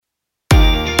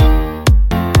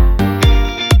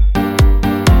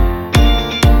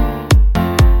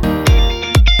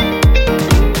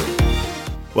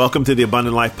Welcome to the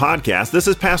Abundant Life Podcast. This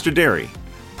is Pastor Derry.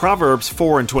 Proverbs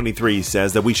 4:23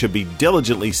 says that we should be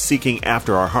diligently seeking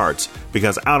after our hearts,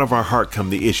 because out of our heart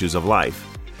come the issues of life.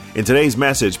 In today's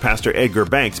message, Pastor Edgar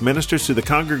Banks ministers to the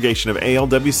congregation of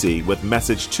ALWC with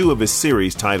message 2 of his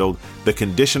series titled The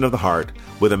Condition of the Heart,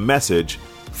 with a message,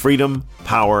 Freedom,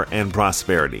 Power, and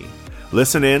Prosperity.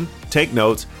 Listen in, take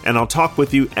notes, and I'll talk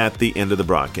with you at the end of the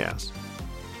broadcast.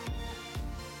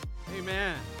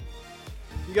 Amen.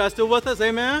 You guys still with us?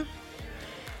 Amen.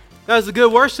 That was a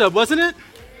good worship, wasn't it?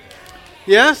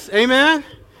 Yes, amen.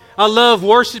 I love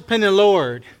worshiping the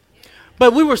Lord.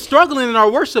 But we were struggling in our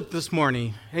worship this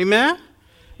morning. Amen.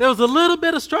 There was a little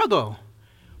bit of struggle,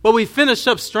 but we finished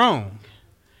up strong.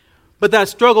 But that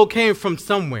struggle came from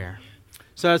somewhere.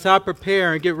 So as I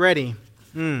prepare and get ready,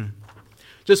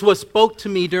 just what spoke to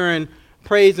me during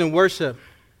praise and worship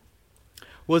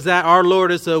was that our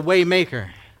Lord is a way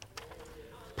maker,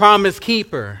 promise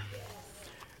keeper.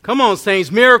 Come on,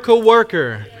 saints, miracle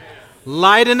worker,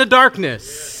 light in the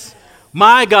darkness.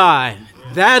 My God,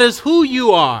 that is who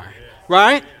you are,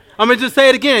 right? I'm going to just say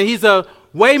it again. He's a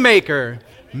way maker,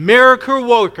 miracle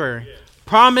worker,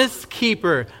 promise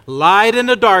keeper, light in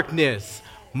the darkness.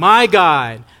 My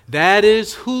God, that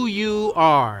is who you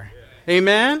are.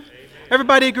 Amen?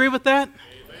 Everybody agree with that?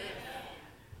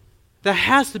 That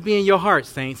has to be in your heart,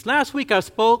 saints. Last week I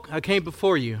came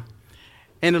before you,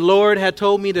 and the Lord had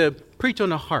told me to preach on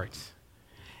the heart.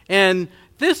 And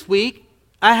this week,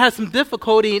 I had some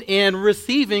difficulty in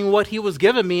receiving what he was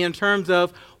giving me in terms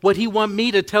of what he wanted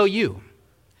me to tell you.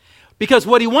 Because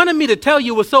what he wanted me to tell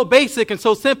you was so basic and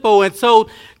so simple and so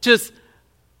just,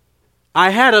 I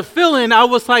had a feeling, I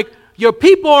was like, your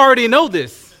people already know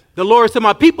this. The Lord said,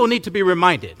 my people need to be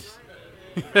reminded.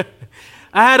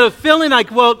 I had a feeling like,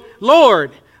 well,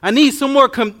 Lord, I need some more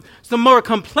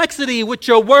complexity with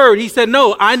your word. He said,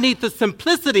 no, I need the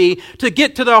simplicity to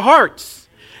get to their hearts,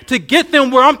 to get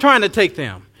them where I'm trying to take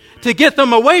them, to get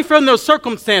them away from those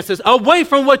circumstances, away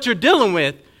from what you're dealing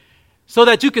with, so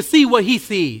that you can see what he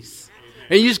sees. Amen.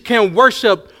 And you can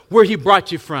worship where he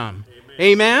brought you from.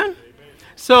 Amen? Amen?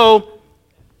 So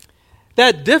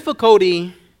that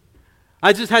difficulty,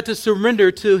 I just had to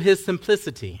surrender to his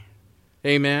simplicity.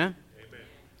 Amen? Amen.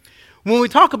 When we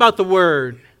talk about the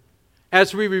word,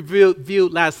 as we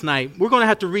reviewed last night, we're going to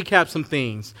have to recap some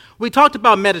things. We talked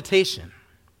about meditation,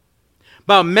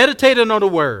 about meditating on the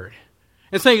word.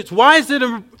 And saying, why is it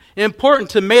important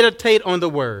to meditate on the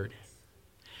word?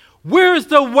 Where is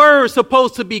the word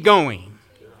supposed to be going?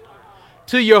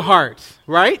 To your heart,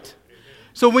 right?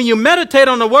 So when you meditate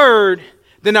on the word,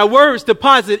 then that word is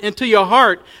deposited into your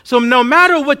heart. So no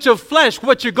matter what your flesh,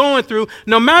 what you're going through,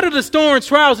 no matter the storms,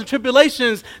 trials, and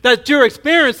tribulations that you're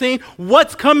experiencing,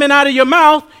 what's coming out of your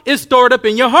mouth is stored up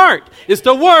in your heart. It's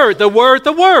the word, the word,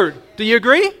 the word. Do you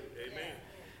agree? Amen.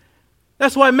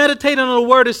 That's why meditating on the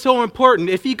word is so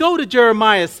important. If you go to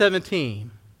Jeremiah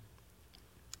 17,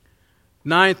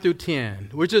 9 through 10,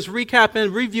 we're just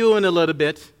reviewing a little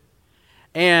bit,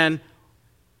 and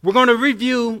we're going to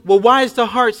review, well, why is the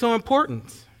heart so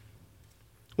important?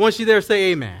 Once you're there,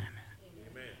 say amen.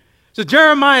 Amen. So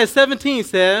Jeremiah 17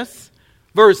 says,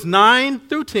 verse 9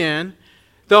 through 10,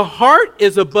 the heart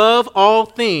is above all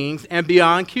things and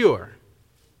beyond cure.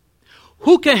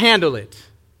 Who can handle it?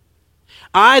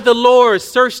 I, the Lord,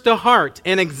 search the heart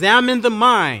and examine the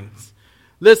minds.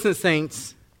 Listen,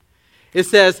 saints. It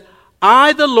says,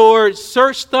 I, the Lord,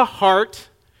 search the heart.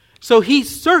 So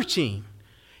he's searching.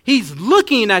 He's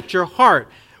looking at your heart.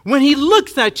 When he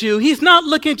looks at you, he's not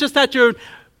looking just at your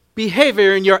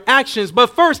behavior and your actions,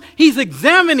 but first he's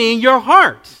examining your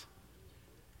heart.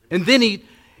 And then he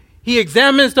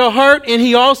examines the heart, and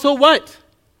he also what?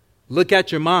 Look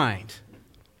at your mind.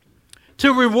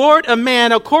 To reward a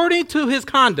man according to his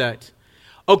conduct,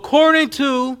 according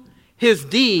to his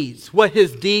deeds, what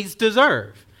his deeds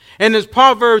deserve. And it's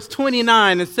Proverbs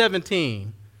 29 and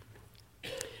 17.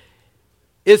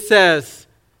 It says,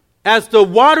 as the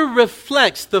water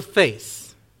reflects the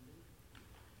face,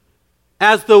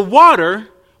 as the water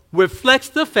reflects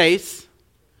the face,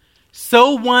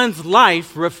 so one's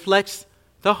life reflects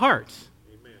the heart.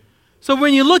 Amen. So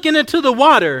when you're looking into the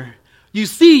water, you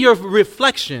see your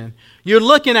reflection. You're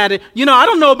looking at it. You know, I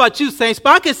don't know about you, saints, but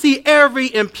I can see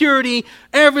every impurity,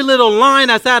 every little line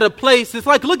that's out of place. It's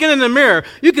like looking in the mirror.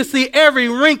 You can see every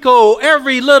wrinkle,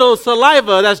 every little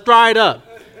saliva that's dried up.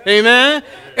 Amen?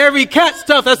 Every cat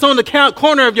stuff that's on the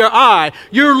corner of your eye.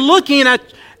 You're looking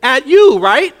at you,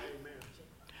 right?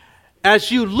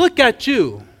 As you look at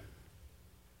you,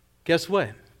 guess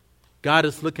what? God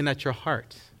is looking at your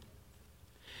heart.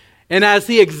 And as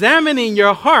he examining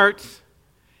your heart,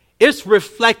 it's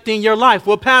reflecting your life.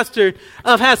 Well, Pastor,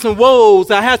 I've had some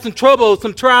woes, I had some troubles,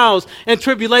 some trials and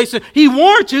tribulations. He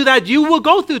warned you that you will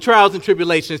go through trials and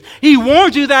tribulations. He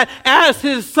warned you that as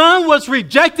his son was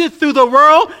rejected through the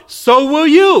world, so will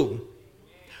you.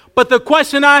 But the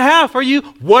question I have for you,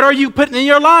 what are you putting in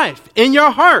your life, in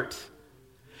your heart?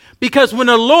 Because when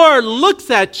the Lord looks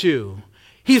at you,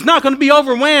 he's not going to be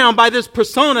overwhelmed by this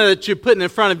persona that you're putting in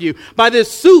front of you, by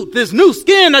this suit, this new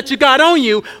skin that you got on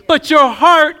you, but your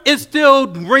heart is still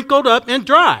wrinkled up and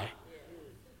dry.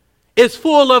 It's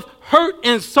full of hurt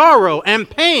and sorrow and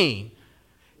pain.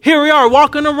 Here we are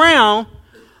walking around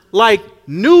like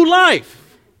new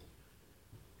life.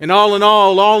 And all in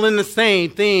all in the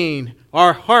same thing,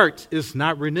 our heart is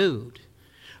not renewed.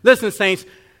 Listen, saints,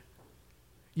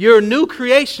 you're a new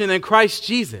creation in Christ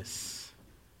Jesus.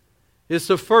 It's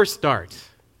the first start.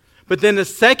 But then the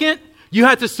second, you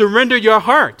have to surrender your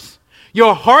heart.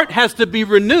 Your heart has to be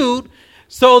renewed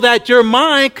so that your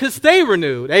mind could stay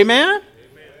renewed. Amen?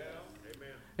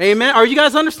 Amen. Amen. Are you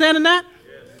guys understanding that?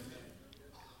 Yes.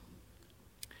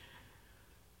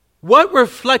 What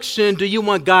reflection do you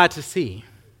want God to see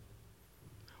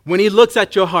when he looks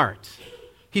at your heart?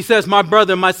 He says, my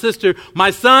brother, my sister,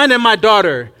 my son, and my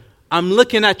daughter, I'm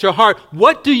looking at your heart.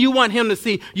 What do you want him to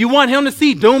see? You want him to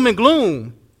see doom and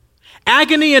gloom,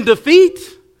 agony and defeat?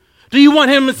 Do you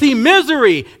want him to see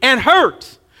misery and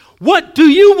hurt? What do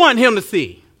you want him to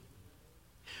see?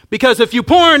 Because if you're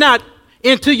pouring out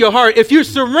into your heart, if you're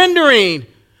surrendering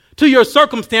to your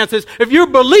circumstances, if you're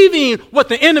believing what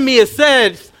the enemy has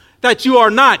said that you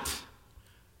are not,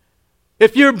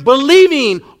 if you're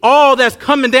believing all that's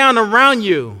coming down around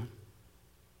you,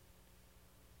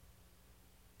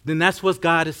 then that's what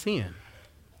God is seeing.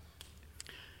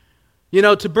 You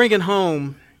know, to bring it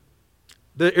home,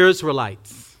 the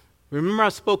Israelites. Remember I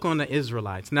spoke on the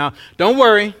Israelites. Now, don't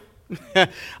worry.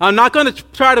 I'm not going to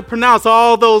try to pronounce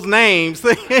all those names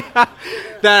that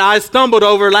I stumbled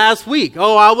over last week.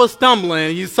 Oh, I was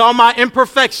stumbling. You saw my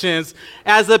imperfections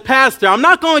as a pastor. I'm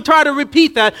not going to try to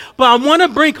repeat that, but I want to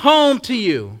bring home to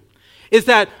you is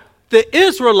that the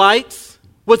Israelites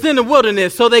was in the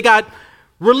wilderness, so they got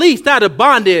released out of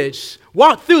bondage,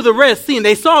 walked through the Red Sea, and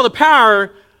they saw the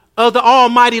power of the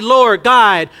Almighty Lord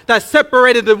God that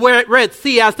separated the Red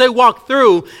Sea as they walked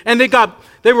through, and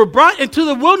they were brought into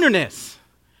the wilderness.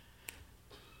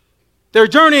 Their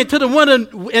journey into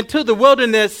the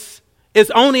wilderness is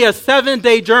only a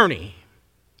 7-day journey,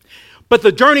 but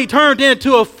the journey turned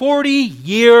into a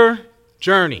 40-year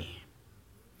journey.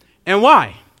 And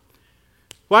why?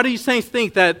 Why do you saints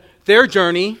think that their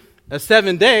journey, a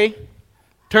 7-day,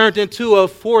 turned into a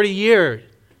 40-year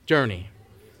journey?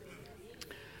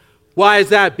 Why is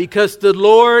that? Because the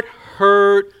Lord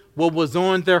heard what was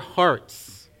on their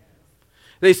hearts.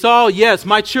 They saw, yes,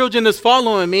 my children is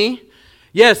following me.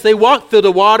 Yes, they walked through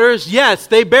the waters. Yes,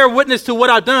 they bear witness to what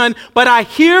I've done. But I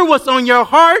hear what's on your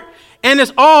heart, and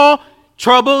it's all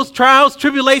troubles, trials,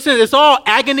 tribulations. It's all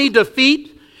agony,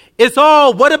 defeat. It's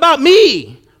all, what about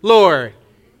me, Lord?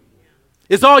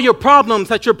 It's all your problems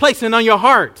that you're placing on your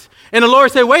heart. And the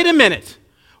Lord said, wait a minute,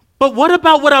 but what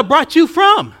about what I brought you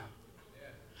from?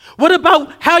 What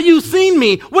about how you've seen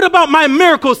me? What about my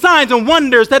miracle signs and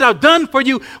wonders that I've done for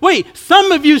you? Wait,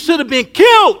 some of you should have been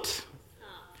killed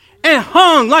and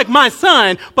hung like my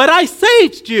son, but I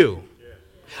saved you.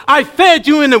 I fed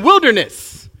you in the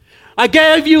wilderness. I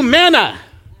gave you manna,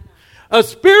 a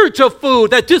spiritual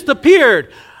food that just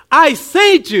appeared. I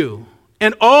saved you.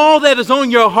 And all that is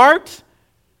on your heart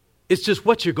is just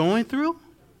what you're going through,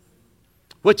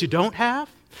 what you don't have.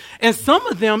 And some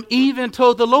of them even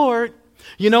told the Lord,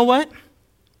 you know what?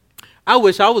 I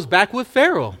wish I was back with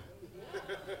Pharaoh.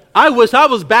 I wish I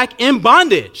was back in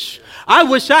bondage. I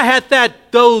wish I had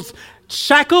those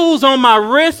shackles on my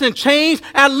wrists and chains.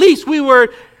 At least we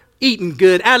were eating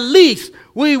good. At least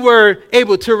we were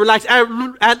able to relax.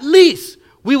 At least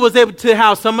we was able to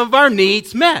have some of our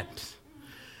needs met.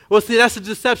 Well, see, that's a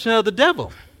deception of the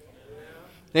devil.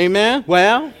 Amen.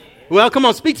 Well, come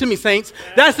on, speak to me, saints.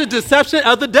 That's the deception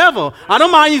of the devil. I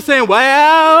don't mind you saying,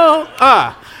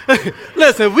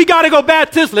 listen, we got to go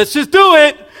Baptist. Let's just do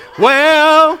it.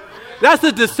 Well, that's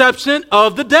the deception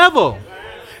of the devil.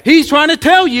 He's trying to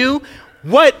tell you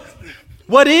what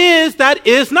is that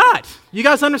is not. You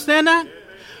guys understand that?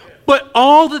 But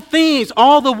all the things,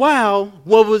 all the while,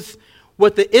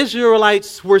 what the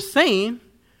Israelites were saying,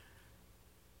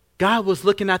 God was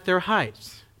looking at their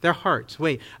hearts.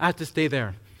 Wait, I have to stay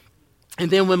there. And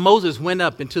then when Moses went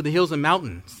up into the hills and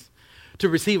mountains to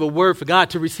receive a word for God,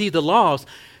 to receive the laws,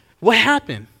 what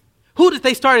happened? Who did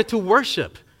they started to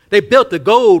worship? They built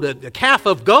the calf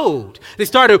of gold. They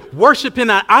started worshiping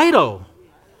an idol.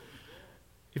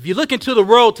 If you look into the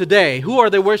world today, who are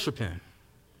they worshiping?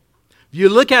 If you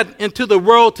look into the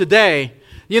world today,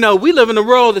 we live in a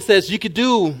world that says you could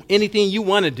do anything you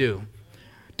want to do.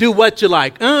 Do what you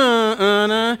like.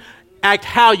 Act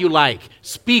how you like.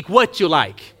 Speak what you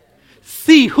like.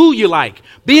 See who you like.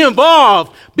 Be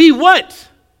involved. Be what?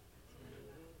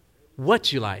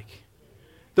 What you like.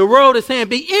 The world is saying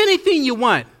be anything you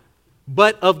want,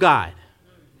 but of God.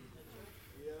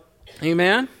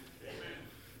 Amen?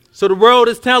 So the world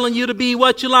is telling you to be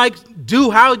what you like,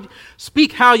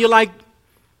 speak how you like,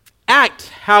 act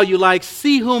how you like,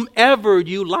 see whomever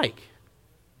you like.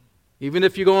 Even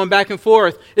if you're going back and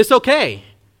forth, it's okay.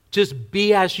 Just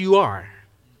be as you are.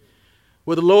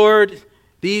 With the Lord,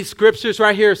 these scriptures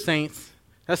right here, saints,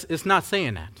 it's not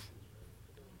saying that.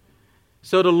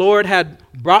 So the Lord had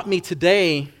brought me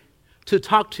today to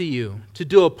talk to you, to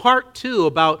do a part 2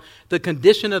 about the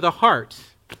condition of the heart.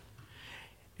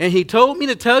 And he told me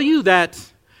to tell you that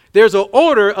there's an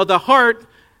order of the heart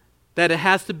that it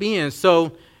has to be in.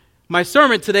 So my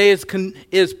sermon today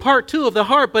is part 2 of the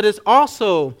heart, but it's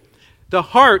also the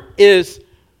heart is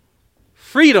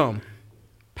freedom,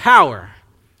 power,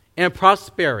 and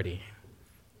prosperity.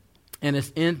 And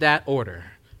it's in that order.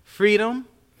 Freedom,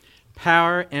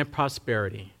 power, and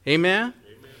prosperity. Amen?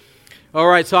 All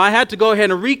right, so I had to go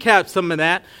ahead and recap some of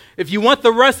that. If you want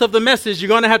the rest of the message, you're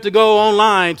going to have to go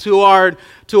online to our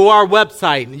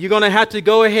website. You're going to have to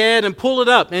go ahead and pull it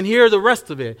up and hear the rest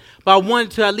of it. But I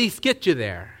wanted to at least get you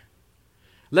there.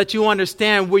 Let you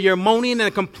understand where your moaning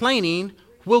and complaining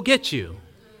will get you.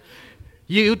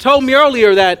 You told me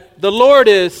earlier that the Lord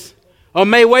is a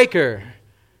Maywaker,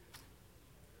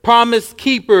 promise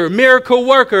keeper, miracle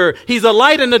worker. He's a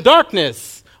light in the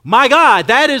darkness. My God,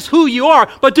 that is who you are.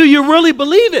 But do you really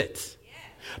believe it?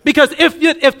 Because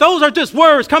if those are just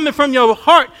words coming from your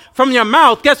heart, from your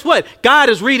mouth, guess what? God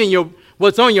is reading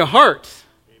what's on your heart.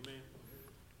 Amen.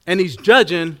 And he's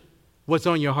judging what's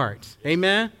on your heart.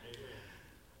 Amen? Amen.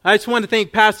 I just want to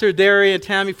thank Pastor Derry and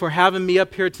Tammy for having me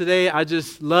up here today. I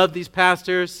just love these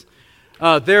pastors.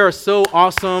 They are so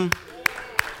awesome.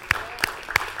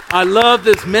 I love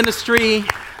this ministry.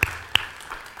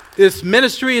 This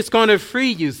ministry is going to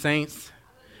free you, saints.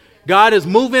 God is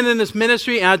moving in this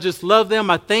ministry, and I just love them.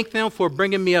 I thank them for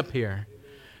bringing me up here.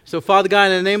 So, Father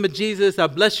God, in the name of Jesus, I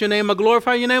bless your name. I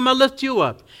glorify your name. I lift you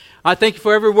up. I thank you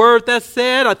for every word that's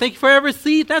said. I thank you for every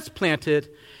seed that's planted.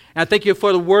 And I thank you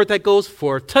for the word that goes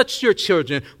forth. Touch your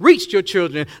children. Reach your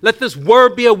children. Let this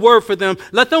word be a word for them.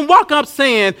 Let them walk up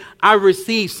saying, I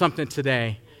received something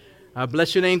today. I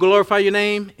bless your name, glorify your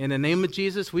name. In the name of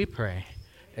Jesus, we pray.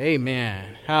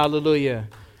 Amen. Hallelujah.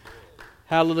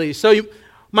 Hallelujah. So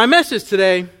my message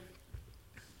today,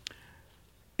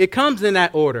 it comes in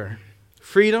that order.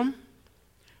 Freedom,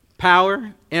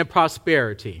 power, and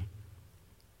prosperity.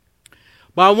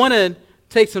 But I want to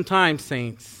take some time,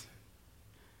 saints.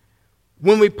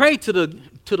 When we pray to the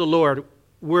Lord,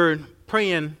 we're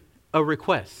praying a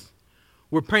request.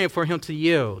 We're praying for him to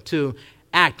yield, to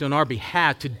act on our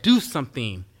behalf, to do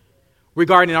something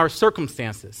regarding our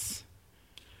circumstances.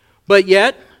 But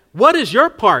yet, what is your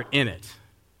part in it?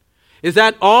 Is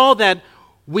that all that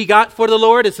we got for the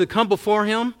Lord, is to come before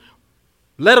him?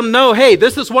 Let him know, hey,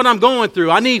 this is what I'm going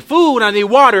through. I need food, I need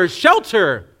water,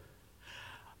 shelter.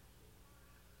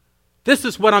 This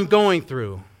is what I'm going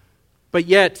through. But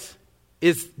yet,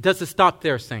 does it stop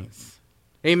there, saints?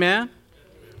 Amen?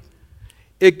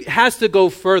 It has to go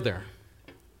further.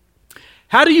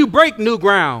 How do you break new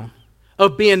ground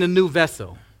of being a new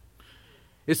vessel?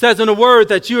 It says in the word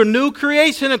that you're a new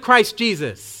creation in Christ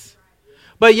Jesus.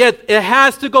 But yet it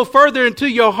has to go further into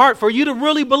your heart for you to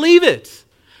really believe it.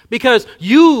 Because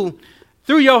you,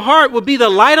 through your heart, will be the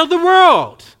light of the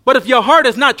world. But if your heart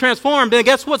is not transformed, then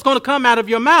guess what's going to come out of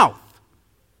your mouth?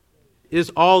 Is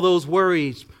all those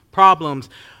worries, problems.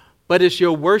 But it's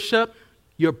your worship,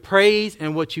 your praise,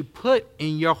 and what you put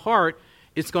in your heart,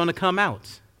 it's going to come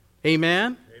out.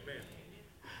 Amen?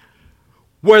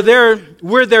 Where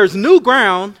there's new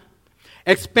ground,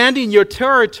 expanding your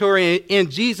territory in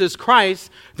Jesus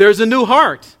Christ, there's a new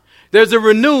heart. There's a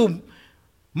renewed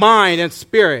mind and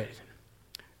spirit.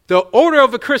 The order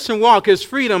of a Christian walk is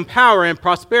freedom, power, and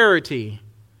prosperity.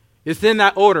 It's in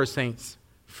that order, saints.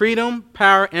 Freedom,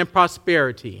 power, and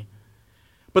prosperity.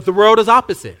 But the world is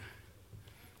opposite.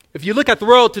 If you look at the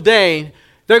world today,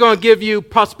 they're going to give you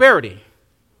prosperity.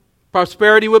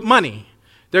 Prosperity with money.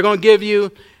 They're going to give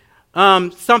you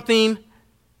something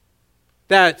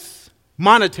that's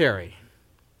monetary.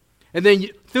 And then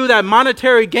through that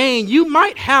monetary gain, you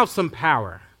might have some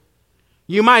power.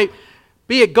 You might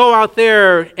be it go out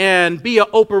there and be an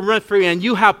Oprah Winfrey and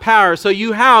you have power. So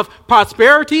you have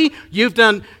prosperity, you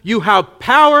have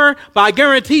power, but I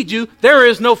guaranteed you there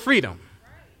is no freedom.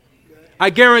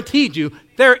 I guaranteed you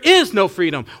there is no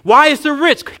freedom. Why is the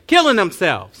rich killing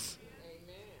themselves?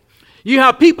 You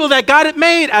have people that got it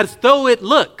made as though it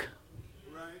looked.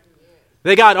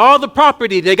 They got all the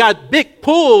property. They got big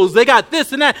pools. They got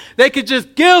this and that. They could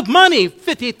just give money,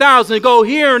 $50,000, go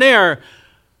here and there.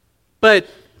 But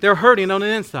they're hurting on the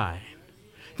inside.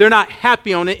 They're not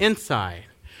happy on the inside.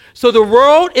 So the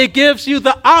world, it gives you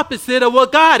the opposite of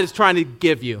what God is trying to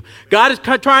give you. God is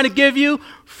trying to give you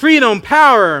freedom,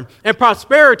 power, and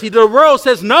prosperity. The world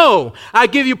says, no, I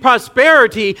give you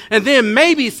prosperity and then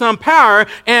maybe some power.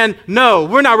 And no,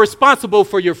 we're not responsible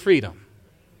for your freedom.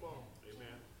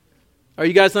 Are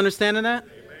you guys understanding that?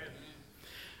 Amen.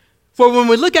 For when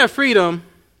we look at freedom,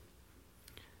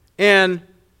 and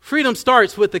freedom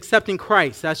starts with accepting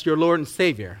Christ as your Lord and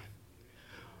Savior,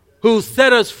 who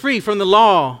set us free from the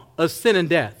law of sin and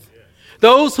death. Yes.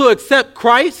 Those who accept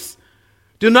Christ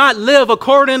do not live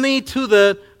accordingly to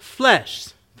the flesh,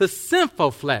 the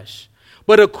sinful flesh,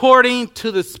 but according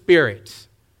to the Spirit.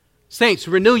 Saints,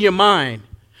 renew your mind.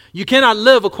 You cannot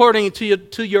live according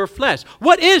to your flesh.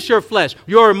 What is your flesh?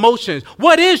 Your emotions.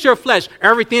 What is your flesh?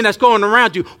 Everything that's going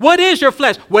around you. What is your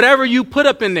flesh? Whatever you put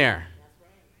up in there.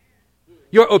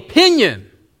 Your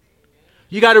opinion.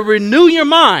 You got to renew your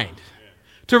mind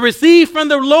to receive from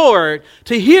the Lord,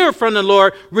 to hear from the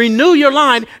Lord. Renew your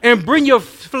mind and bring your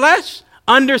flesh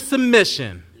under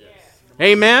submission. Yes.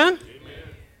 Amen?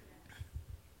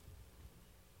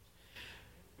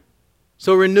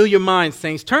 So renew your mind,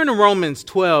 saints. Turn to Romans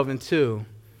 12:2.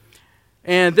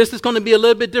 And this is going to be a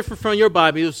little bit different from your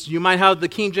Bibles. You might have the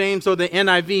King James or the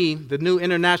NIV, the New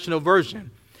International Version.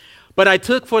 But I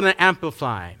took for the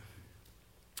Amplified.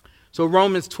 So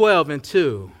Romans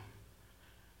 12:2.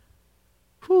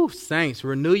 Whew, saints,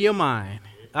 renew your mind.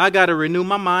 I got to renew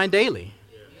my mind daily.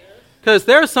 Because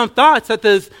there are some thoughts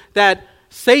that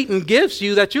Satan gives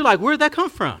you that you're like, where'd that come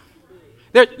from?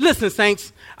 Listen,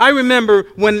 saints, I remember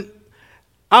when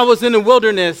I was in the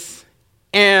wilderness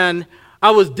and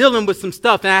I was dealing with some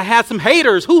stuff and I had some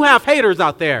haters. Who have haters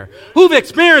out there? Who've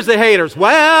experienced the haters?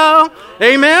 Well,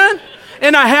 amen.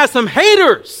 And I had some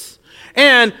haters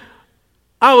and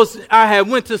I had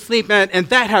went to sleep and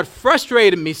that had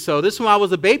frustrated me so. This is when I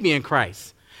was a baby in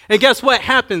Christ. And guess what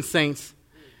happened, saints?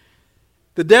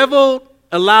 The devil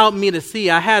allowed me to see.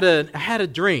 I had a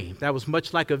dream that was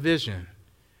much like a vision.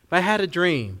 But I had a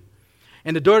dream.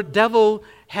 And the devil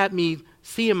had me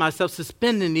seeing myself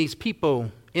suspending these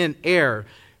people in air,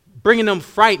 bringing them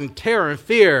fright and terror and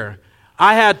fear.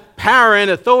 I had power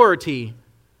and authority,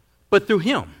 but through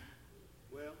him.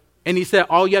 And he said,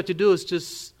 all you have to do is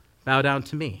just bow down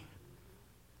to me.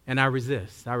 And I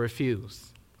resist. I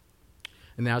refuse.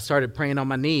 And then I started praying on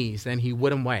my knees, and he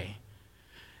wouldn't weigh.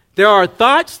 There are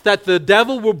thoughts that the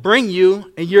devil will bring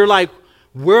you, and you're like,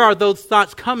 where are those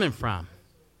thoughts coming from?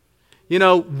 You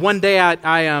know, one day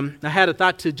I had a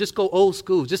thought to just go old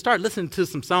school, just start listening to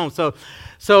some songs.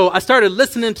 So I started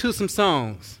listening to some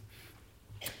songs.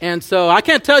 And so I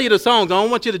can't tell you the songs. I don't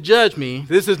want you to judge me.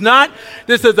 This is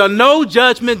a no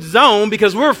judgment zone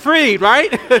because we're freed,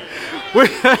 right?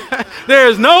 There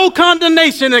is no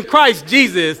condemnation in Christ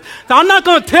Jesus. So I'm not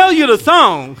going to tell you the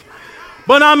song.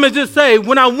 But I'm going to just say,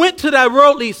 when I went to that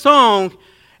worldly song,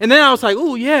 and then I was like,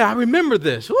 oh, yeah, I remember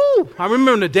this. Ooh, I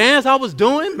remember the dance I was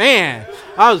doing. Man,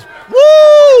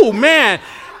 man.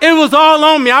 It was all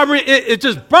on me. It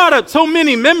just brought up so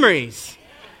many memories.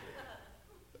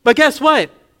 But guess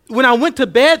what? When I went to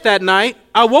bed that night,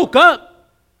 I woke up.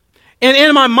 And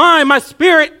in my mind, my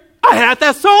spirit, I had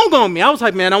that song on me. I was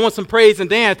like, man, I want some praise and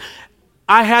dance.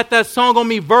 I had that song on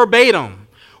me verbatim.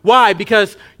 Why?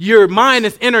 Because your mind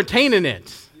is entertaining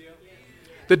it.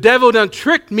 The devil done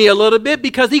tricked me a little bit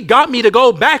because he got me to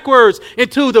go backwards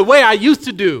into the way I used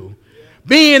to do.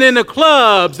 Being in the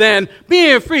clubs and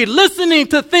being free, listening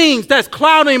to things that's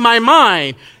clouding my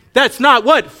mind. That's not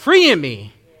what? Freeing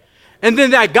me. And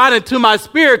then that got into my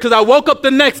spirit because I woke up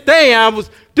the next day and I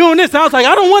was doing this. I was like,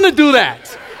 I don't want to do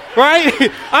that.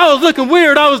 Right? I was looking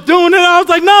weird. I was doing it. I was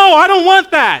like, no, I don't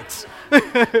want that.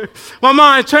 My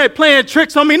mind tried playing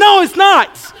tricks on me. No, it's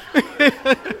not.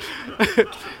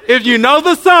 If you know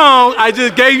the song, I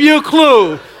just gave you a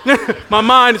clue. My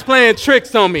mind is playing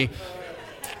tricks on me.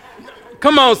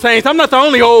 Come on, saints. I'm not the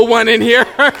only old one in here.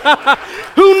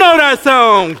 Who know that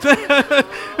song?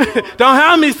 Don't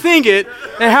have me sing it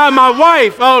and have my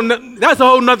wife. Oh, no, that's a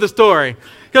whole nother story.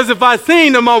 Because if I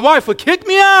sing it, my wife would kick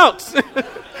me out.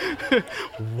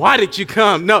 Why did you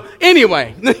come? No.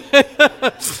 Anyway,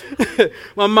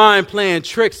 my mind playing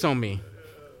tricks on me.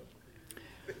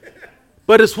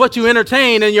 but it's what you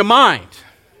entertain in your mind.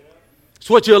 It's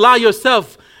what you allow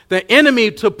yourself, the enemy,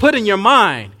 to put in your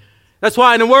mind. That's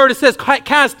why in the word it says,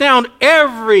 cast down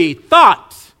every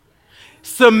thought,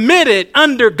 submit it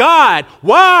under God.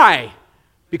 Why?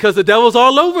 Because the devil's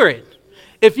all over it.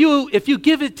 If you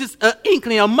give it just an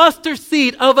inkling, a mustard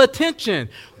seed of attention.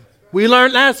 We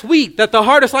learned last week that the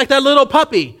heart is like that little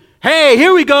puppy. Hey,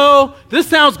 here we go. This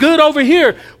sounds good over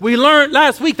here. We learned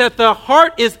last week that the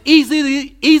heart is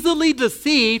easily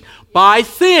deceived by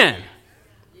sin.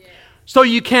 So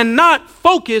you cannot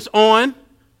focus on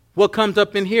what comes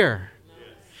up in here.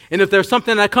 And if there's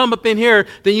something that come up in here,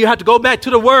 then you have to go back to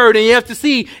the word and you have to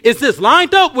see, is this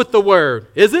lined up with the word?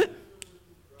 Is it?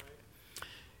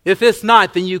 If it's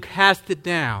not, then you cast it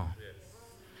down.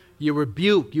 You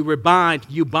rebuke, you bind,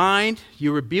 you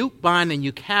rebuke, bind, and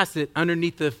you cast it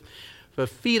underneath the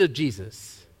feet of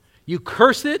Jesus. You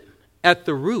curse it at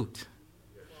the root.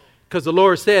 Because the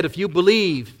Lord said, if you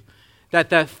believe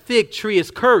that fig tree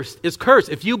is cursed, it's cursed.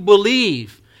 If you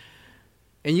believe,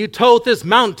 and you told this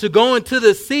mountain to go into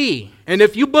the sea, and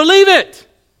if you believe it,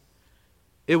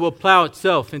 it will plow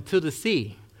itself into the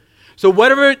sea. So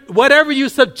whatever you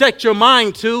subject your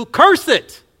mind to, curse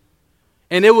it,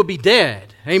 and it will be dead.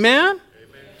 Amen? Amen.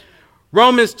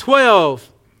 Romans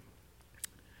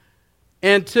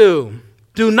 12:2.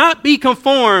 Do not be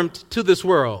conformed to this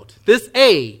world, this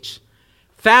age,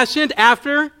 fashioned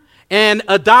after and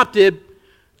adopted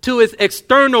to its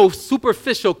external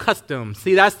superficial customs.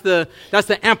 See, that's the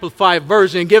amplified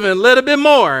version, given a little bit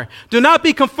more. Do not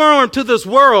be conformed to this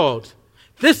world,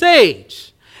 this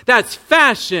age, that's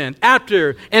fashioned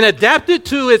after and adapted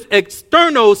to its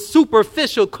external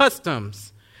superficial customs.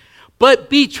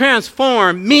 But be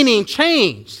transformed, meaning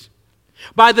changed,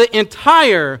 by the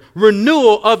entire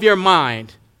renewal of your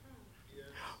mind,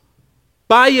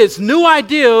 by its new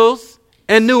ideals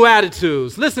and new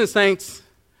attitudes. Listen, saints,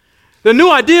 the new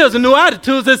ideals and new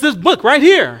attitudes is this book right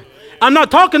here. I'm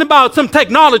not talking about some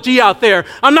technology out there.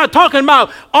 I'm not talking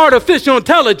about artificial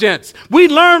intelligence. We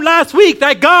learned last week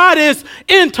that God is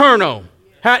internal.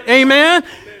 Amen?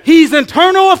 He's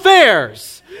internal affairs.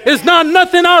 It's not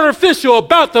nothing artificial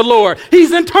about the Lord.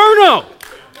 He's internal.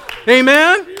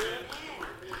 Amen?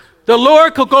 The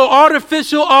Lord could go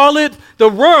artificial the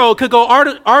world could go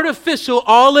artificial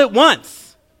all at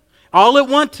once. All it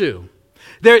want to.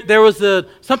 There was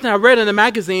something I read in a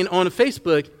magazine on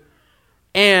Facebook,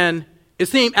 and it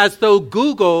seemed as though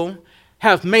Google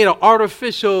have made an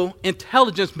artificial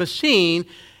intelligence machine,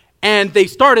 and they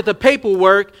started the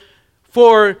paperwork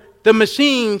for the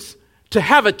machines to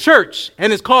have a church,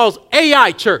 and it's called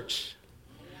AI Church.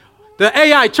 The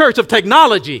AI Church of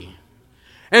technology.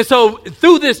 And so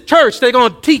through this church, they're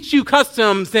going to teach you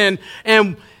customs and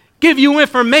give you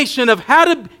information of how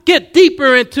to get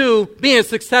deeper into being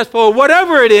successful or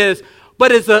whatever it is.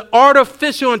 But it's an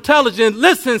artificial intelligence.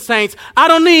 Listen, saints, I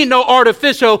don't need no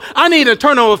artificial. I need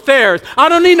internal affairs. I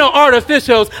don't need no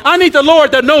artificials. I need the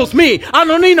Lord that knows me. I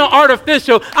don't need no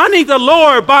artificial. I need the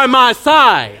Lord by my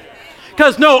side.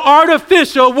 Because no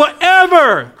artificial will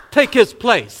ever take his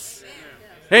place.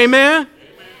 Amen?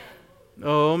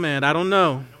 Oh, man, I don't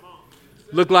know.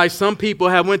 Look like some people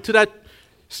have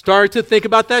started to think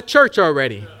about that church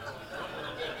already.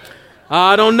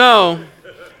 I don't know.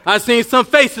 I seen some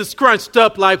faces scrunched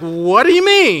up like, what do you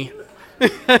mean?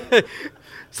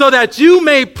 So that you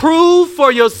may prove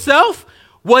for yourself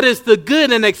what is the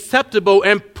good and acceptable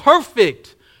and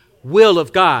perfect will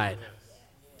of God.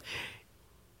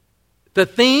 The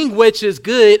thing which is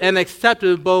good and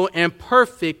acceptable and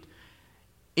perfect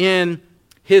in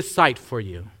his sight for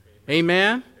you.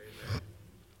 Amen?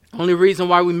 Only reason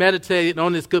why we meditated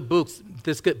on this good book,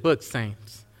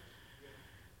 saints.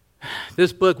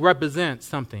 This book represents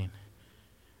something.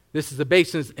 This is the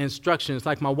basic instructions.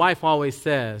 Like my wife always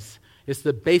says, it's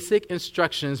the basic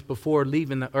instructions before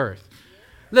leaving the earth.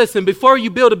 Listen, before you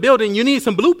build a building, you need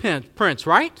some blueprints,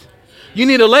 right? You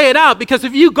need to lay it out, because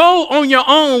if you go on your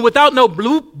own without no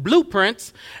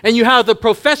blueprints and you have the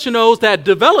professionals that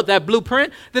develop that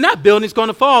blueprint, then that building's going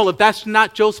to fall if that's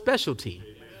not your specialty.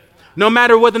 No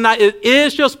matter whether or not it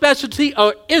is your specialty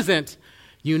or isn't,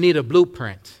 you need a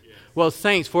blueprint. Well,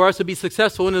 saints, for us to be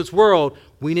successful in this world,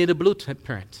 we need a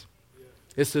blueprint.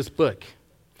 It's this book.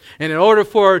 And in order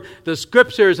for the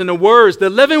scriptures and the words, the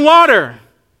living water,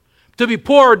 to be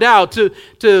poured out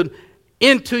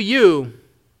into you,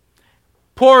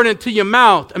 pour it into your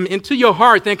mouth, into your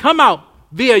heart, then come out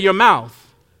via your mouth.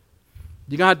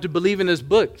 You're going to have to believe in this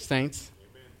book, saints.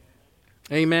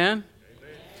 Amen.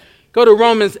 Amen. Go to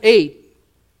Romans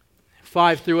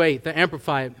 8:5-8, the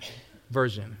Amplified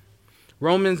version.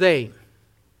 Romans 8.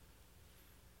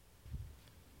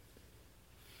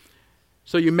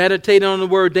 So you meditate on the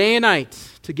word day and night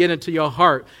to get into your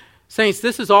heart. Saints,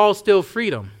 this is all still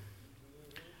freedom.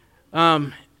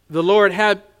 The Lord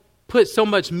had put so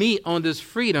much meat on this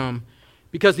freedom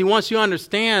because he wants you to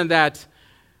understand that,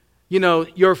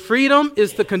 your freedom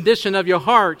is the condition of your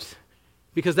heart,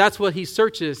 because that's what he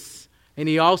searches, and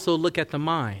he also look at the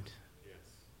mind.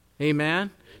 Yes.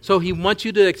 Amen? So he wants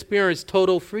you to experience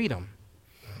total freedom.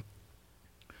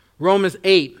 Romans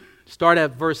 8, start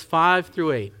at verse 5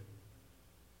 through 8.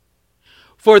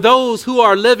 For those who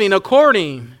are living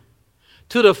according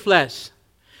to the flesh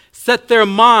set their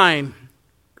mind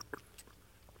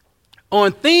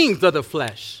on things of the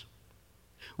flesh,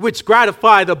 which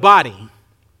gratify the body.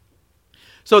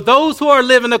 So those who are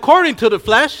living according to the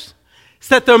flesh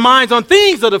set their minds on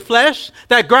things of the flesh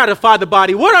that gratify the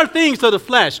body. What are things of the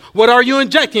flesh? What are you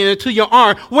injecting into your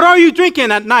arm? What are you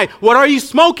drinking at night? What are you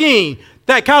smoking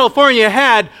that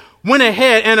California went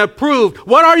ahead and approved?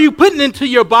 What are you putting into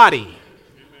your body?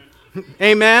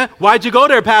 Amen. Why'd you go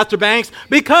there, Pastor Banks?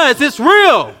 Because it's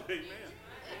real.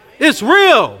 It's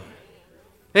real.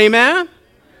 Amen.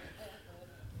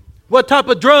 What type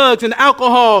of drugs and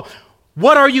alcohol?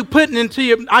 What are you putting into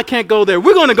your... I can't go there.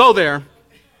 We're going to go there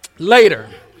later,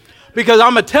 because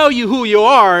I'm going to tell you who you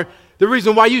are, the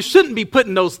reason why you shouldn't be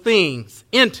putting those things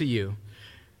into you.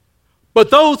 But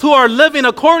those who are living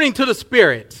according to the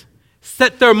Spirit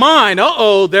set their mind,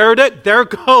 there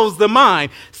goes the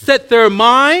mind, set their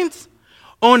minds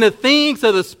on the things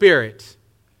of the Spirit,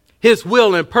 his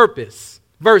will and purpose.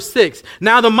 Verse 6,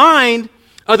 now the mind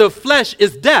of the flesh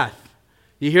is death.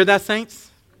 You hear that, saints?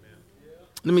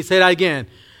 Let me say that again.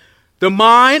 The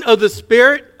mind of the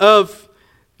Spirit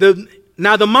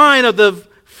now the mind of the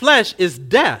flesh is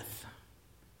death.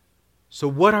 So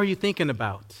what are you thinking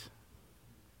about?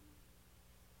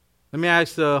 Let me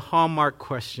ask the hallmark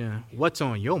question. What's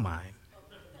on your mind?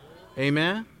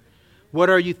 Amen? What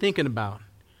are you thinking about?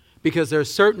 Because there are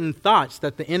certain thoughts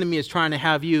that the enemy is trying to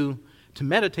have you to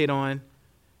meditate on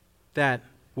that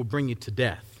will bring you to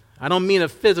death. I don't mean a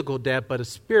physical death, but a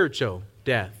spiritual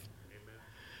death. Amen.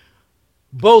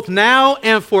 Both now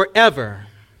and forever.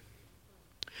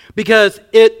 Because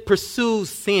it pursues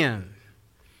sin.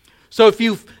 So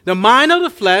the mind of the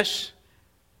flesh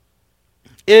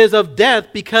is of death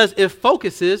because it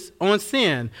focuses on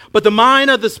sin. But the mind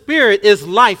of the Spirit is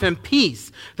life and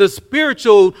peace. The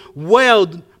spiritual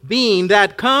well-being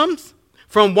that comes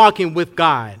from walking with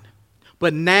God.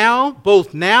 But now,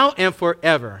 both now and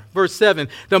forever. Verse 7,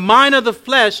 the mind of the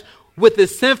flesh with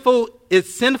its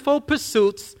sinful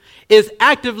pursuits is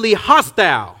actively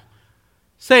hostile.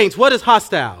 Saints, what is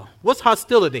hostile? What's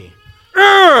hostility?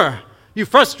 You're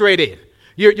frustrated.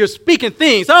 You're speaking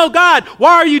things. Oh, God,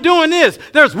 why are you doing this?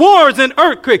 There's wars and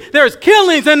earthquakes. There's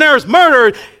killings and there's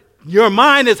murder. Your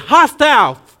mind is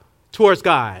hostile towards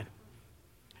God.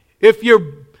 If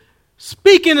you're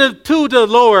speaking to the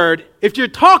Lord, if you're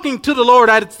talking to the Lord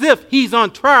as if he's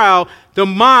on trial, the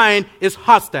mind is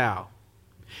hostile.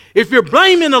 If you're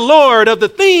blaming the Lord of the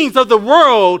things of the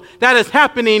world that is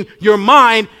happening, your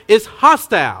mind is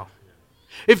hostile.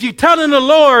 If you're telling the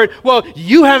Lord, well,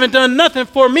 you haven't done nothing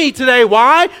for me today.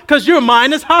 Why? Because your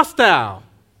mind is hostile.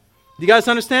 Do you guys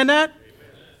understand that?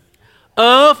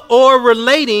 Of or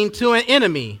relating to an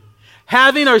enemy,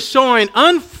 having or showing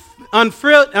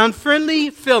unfriendly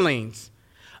feelings,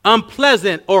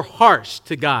 unpleasant or harsh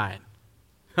to God.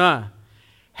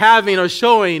 Having or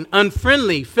showing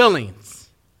unfriendly feelings,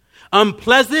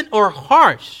 unpleasant or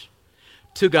harsh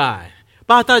to God.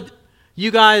 But I thought you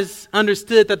guys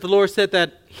understood that the Lord said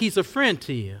that he's a friend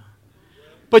to you.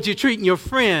 But you're treating your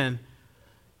friend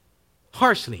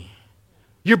harshly.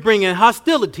 You're bringing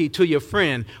hostility to your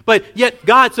friend. But yet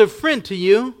God's a friend to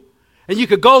you. And you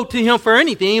could go to him for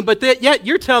anything. But yet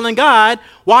you're telling God,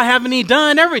 why haven't he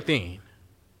done everything?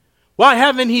 Why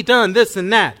haven't he done this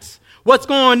and that? What's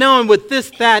going on with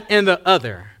this, that, and the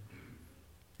other?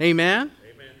 Amen?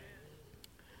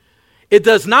 It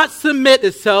does not submit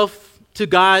itself to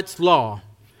God's law.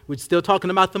 We're still talking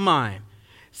about the mind.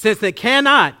 Since it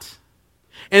cannot,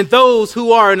 and those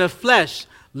who are in the flesh,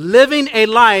 living a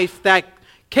life that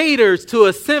caters to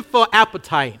a sinful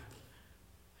appetite,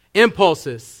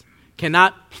 impulses,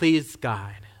 cannot please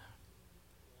God.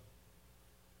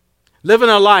 Living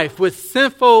a life with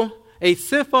a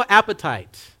sinful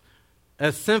appetite,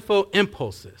 sinful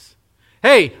impulses.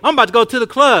 Hey, I'm about to go to the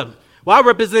club. Well, I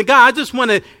represent God. I just want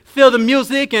to feel the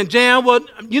music and jam. Well,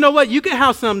 you know what? You can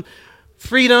have some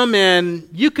freedom and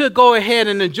you could go ahead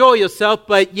and enjoy yourself,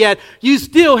 but yet you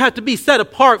still have to be set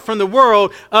apart from the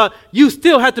world. You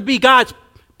still have to be God's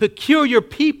peculiar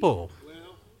people.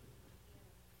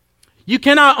 You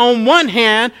cannot, on one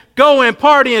hand, go and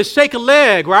party and shake a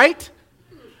leg, right?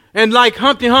 And like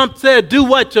Humpty Hump said, do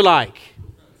what you like.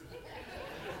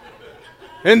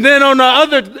 And then on the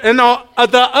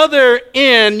other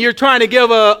end, you're trying to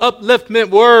give a upliftment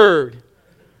word.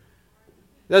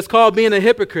 That's called being a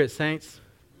hypocrite, saints.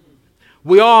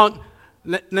 We all,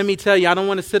 let me tell you, I don't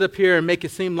want to sit up here and make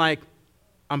it seem like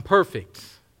I'm perfect.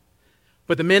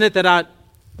 But the minute that I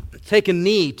take a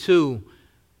knee to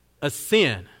a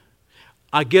sin,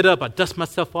 I get up, I dust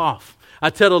myself off. I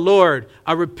tell the Lord,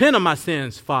 I repent of my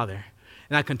sins, Father.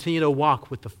 And I continue to walk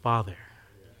with the Father.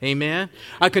 Amen.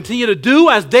 I continue to do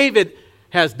as David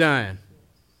has done.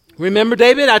 Remember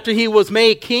David, after he was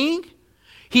made king?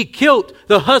 He killed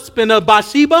the husband of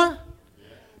Bathsheba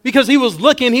because he was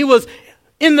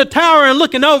in the tower and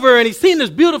looking over and he seen this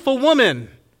beautiful woman.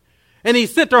 And he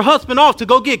sent her husband off to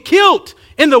go get killed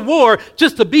in the war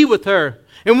just to be with her.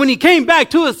 And when he came back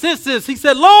to his senses, he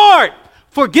said, Lord,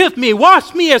 forgive me,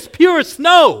 wash me as pure as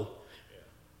snow.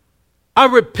 I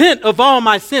repent of all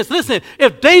my sins. Listen,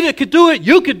 if David could do it,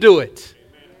 you could do it.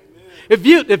 If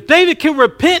David can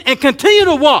repent and continue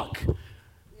to walk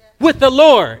with the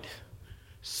Lord,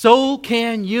 so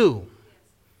can you.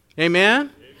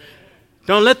 Amen?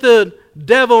 Don't let the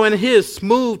devil and his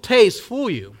smooth taste fool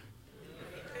you.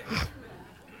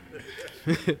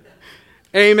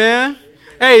 Amen.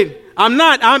 Hey, I'm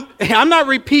not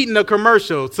repeating the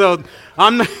commercial. So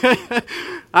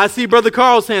I see Brother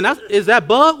Carl saying, is that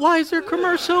Budweiser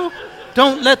commercial?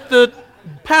 Don't let the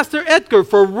Pastor Edgar,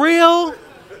 for real?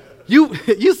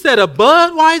 You said a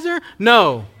Budweiser?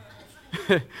 No.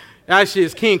 Actually,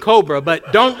 it's King Cobra,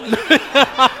 but don't.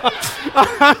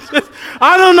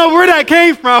 I don't know where that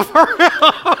came from.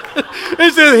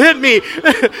 It just hit me.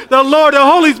 The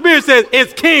Holy Spirit says,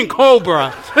 it's King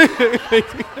Cobra.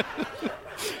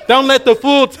 Don't let the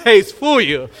full taste fool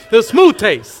you. The smooth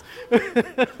taste.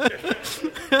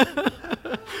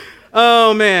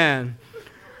 Oh, man.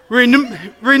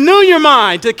 Renew your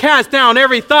mind to cast down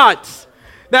every thought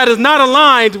that is not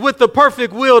aligned with the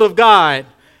perfect will of God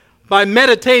by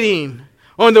meditating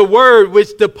on the word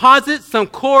which deposits some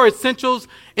core essentials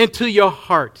into your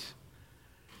heart.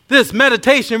 This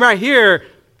meditation right here,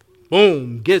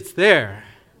 boom, gets there.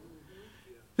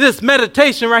 This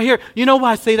meditation right here, you know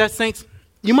why I say that, saints?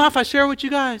 You mind if I share with you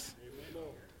guys?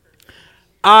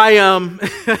 My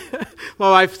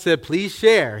wife said, please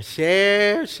share.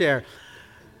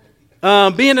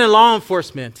 Being in law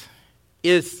enforcement,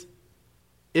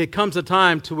 it comes a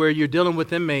time to where you're dealing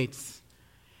with inmates.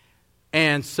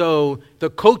 And so the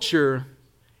culture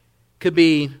could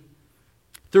be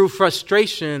through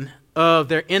frustration of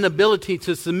their inability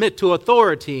to submit to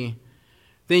authority.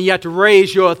 Then you have to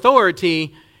raise your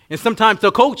authority. And sometimes the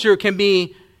culture can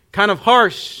be kind of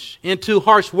harsh into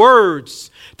harsh words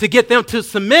to get them to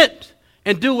submit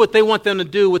and do what they want them to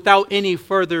do without any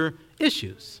further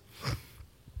issues.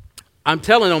 I'm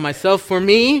telling on myself, for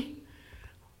me,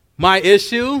 my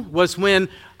issue was when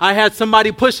I had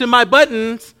somebody pushing my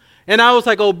buttons and I was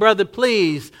like, oh, brother,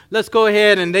 please, let's go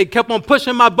ahead. And they kept on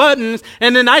pushing my buttons.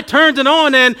 And then I turned it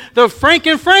on and the Frank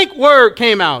and Frank word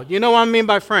came out. You know what I mean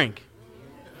by Frank?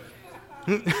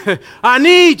 I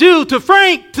need you to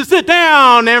sit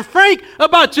down and Frank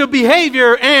about your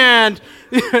behavior and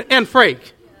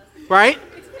Frank, right?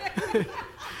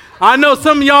 I know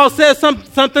some of y'all said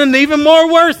something even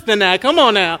more worse than that. Come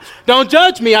on now. Don't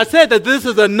judge me. I said that this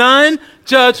is a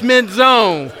non-judgment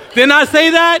zone. Didn't I say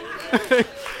that?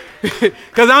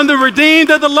 Because I'm the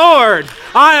redeemed of the Lord.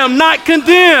 I am not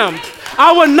condemned.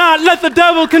 I will not let the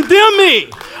devil condemn me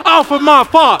off of my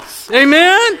faults.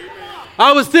 Amen?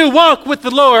 I would still walk with the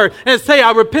Lord and say,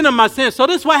 I repent of my sins. So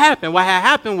this is what happened. What had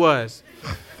happened was,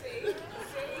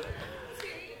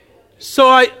 so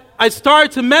I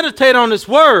started to meditate on this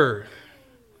word,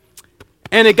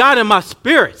 and it got in my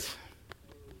spirit.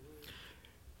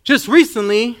 Just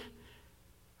recently,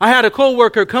 I had a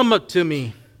coworker come up to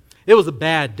me. It was a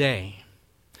bad day.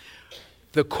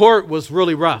 The court was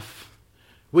really rough.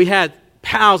 We had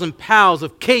piles and piles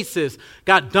of cases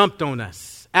got dumped on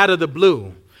us out of the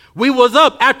blue. We was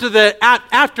up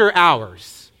after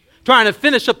hours trying to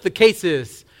finish up the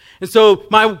cases. And so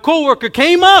my coworker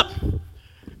came up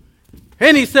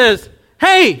and he says,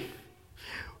 hey,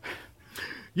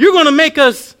 you're going to make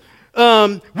us,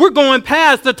 we're going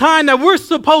past the time that we're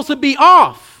supposed to be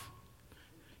off.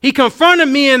 He confronted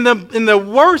me in the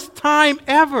worst time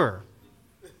ever.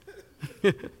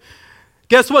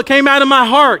 Guess what came out of my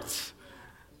heart?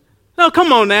 No,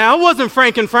 come on now. It wasn't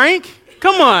Frank and Frank.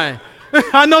 Come on.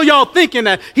 I know y'all thinking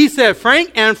that. He said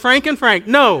Frank and Frank and Frank.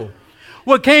 No.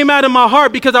 What came out of my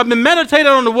heart, because I've been meditating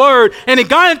on the word, and it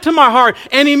got into my heart,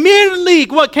 and immediately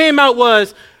what came out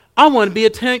was, I want to be a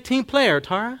team player,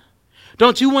 Tara.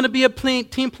 Don't you want to be a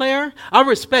team player? I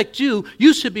respect you.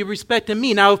 You should be respecting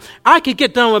me. Now, if I could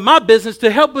get done with my business to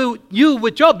help you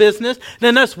with your business,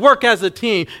 then let's work as a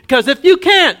team. Because if you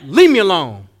can't, leave me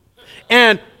alone.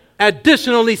 And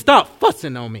additionally, stop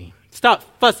fussing on me. Stop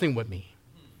fussing with me.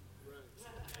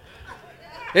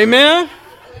 Amen?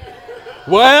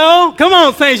 Well, come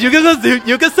on, saints. You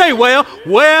can say, well.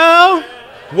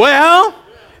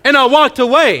 And I walked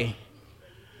away.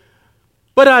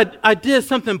 But I did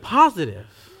something positive.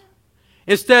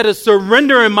 Instead of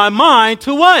surrendering my mind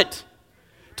to what?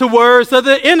 To words of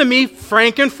the enemy,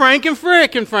 Frank,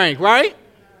 right?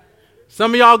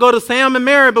 Some of y'all go to Sam and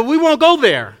Mary, but we won't go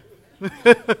there.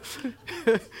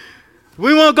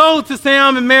 We won't go to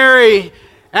Sam and Mary,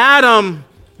 Adam,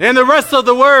 and the rest of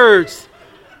the words.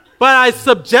 But I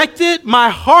subjected my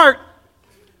heart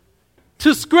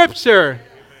to Scripture.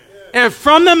 And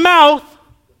from the mouth,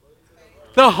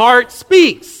 the heart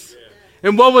speaks.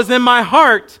 And what was in my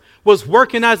heart was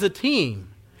working as a team.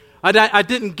 I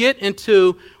didn't get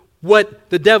into what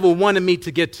the devil wanted me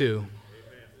to get to.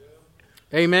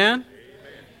 Amen?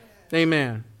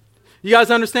 Amen. You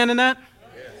guys understanding that?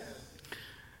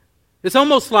 It's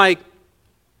almost like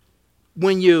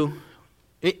when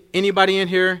anybody in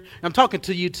here, I'm talking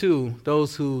to you too,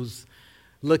 those who's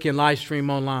looking live stream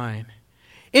online.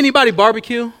 Anybody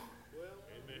barbecue?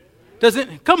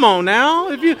 Come on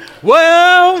now. Do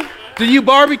you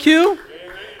barbecue?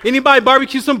 Anybody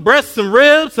barbecue some breasts, some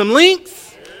ribs, some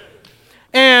links?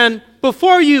 And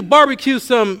before you barbecue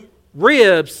some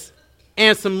ribs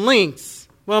and some links,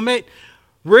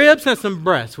 ribs and some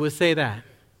breasts, we'll say that.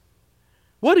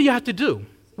 What do you have to do?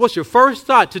 What's your first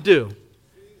thought to do?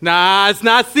 Nah, it's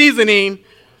not seasoning.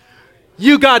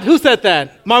 Who said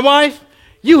that? My wife?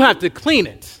 You have to clean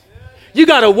it. You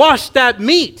got to wash that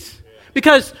meat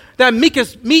because that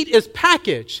meat is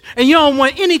packaged. And you don't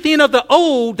want anything of the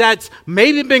old that's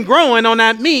maybe been growing on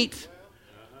that meat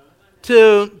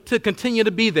to continue to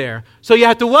be there. So you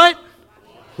have to what?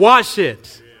 Wash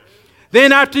it.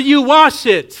 Then after you wash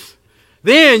it,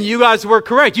 then you guys were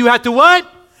correct. You have to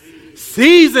what?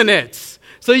 Season it.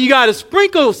 So you got to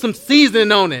sprinkle some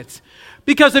seasoning on it.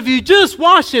 Because if you're just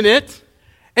washing it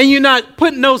and you're not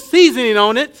putting no seasoning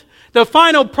on it, the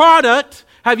final product,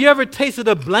 have you ever tasted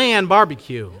a bland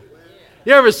barbecue?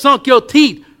 You ever sunk your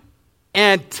teeth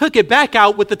and took it back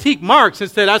out with the teeth marks and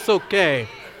said, that's okay?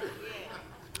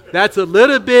 That's a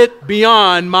little bit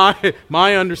beyond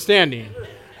my understanding.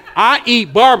 I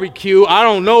eat barbecue. I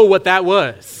don't know what that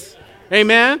was.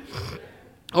 Amen?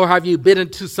 Or have you bit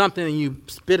into something and you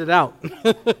spit it out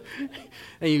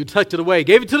and you tucked it away?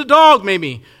 Gave it to the dog,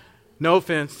 maybe. No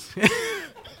offense.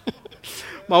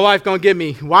 My wife gonna get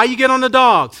me. Why you get on the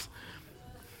dogs?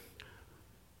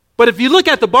 But if you look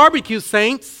at the barbecue,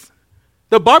 saints,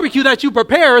 the barbecue that you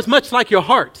prepare is much like your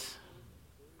heart.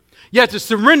 You have to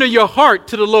surrender your heart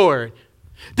to the Lord.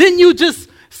 Didn't you just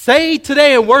say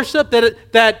today in worship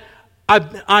that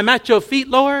I'm at your feet,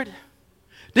 Lord?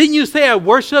 Didn't you say a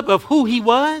worship of who he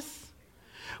was?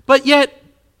 But yet,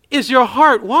 is your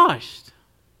heart washed?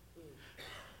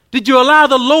 Did you allow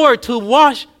the Lord to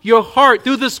wash your heart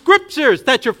through the scriptures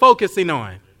that you're focusing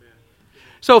on?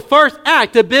 So first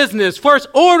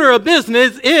order of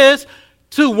business is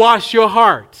to wash your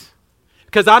heart.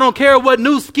 Because I don't care what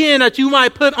new skin that you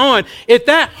might put on. If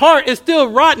that heart is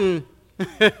still rotten,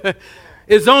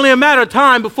 it's only a matter of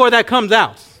time before that comes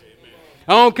out.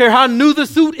 I don't care how new the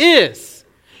suit is.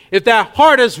 If that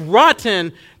heart is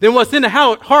rotten, then what's in the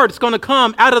heart is going to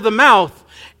come out of the mouth.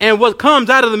 And what comes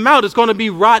out of the mouth is going to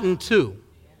be rotten too.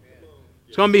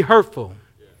 It's going to be hurtful.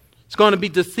 It's going to be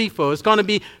deceitful. It's going to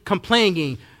be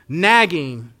complaining,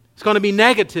 nagging. It's going to be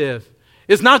negative.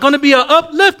 It's not going to be an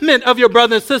upliftment of your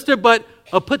brother and sister, but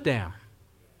a put down.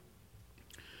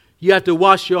 You have to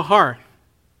wash your heart.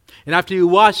 And after you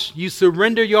wash, you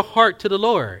surrender your heart to the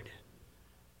Lord.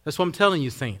 That's what I'm telling you,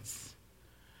 saints.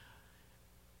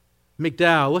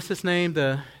 McDowell, what's his name?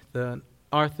 The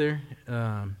author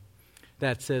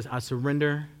that says, I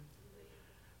surrender.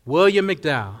 William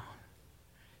McDowell.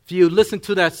 If you listen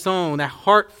to that song, that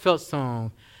heartfelt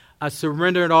song, I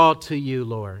surrender it all to you,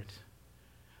 Lord.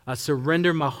 I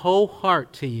surrender my whole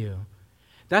heart to you.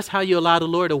 That's how you allow the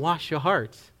Lord to wash your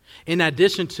heart. In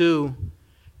addition to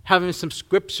having some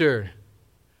scripture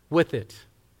with it.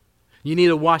 You need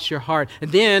to wash your heart.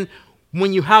 And then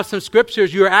when you have some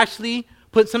scriptures, you're actually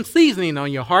putting some seasoning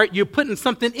on your heart. You're putting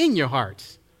something in your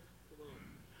heart.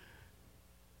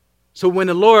 So when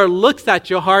the Lord looks at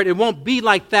your heart, it won't be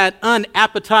like that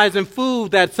unappetizing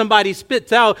food that somebody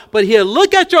spits out, but he'll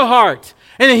look at your heart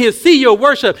and then he'll see your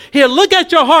worship. He'll look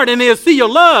at your heart and he'll see your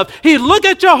love. He'll look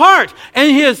at your heart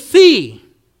and he'll see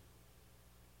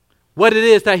what it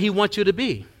is that he wants you to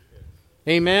be.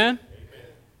 Amen?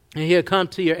 And he'll come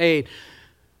to your aid.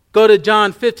 Go to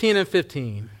John 15 and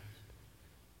 15.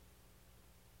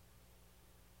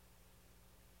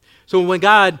 So when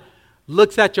God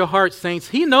looks at your heart, saints,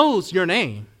 he knows your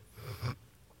name.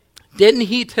 Didn't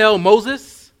he tell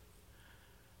Moses,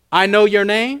 I know your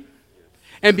name?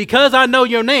 And because I know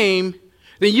your name,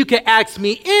 then you can ask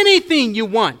me anything you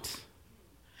want.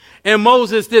 And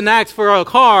Moses didn't ask for a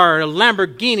car, a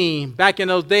Lamborghini. Back in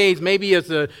those days, maybe it's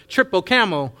a triple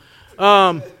camel.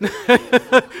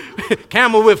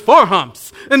 Camel with 4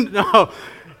 humps. And no,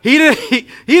 he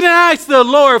didn't ask the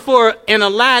Lord for an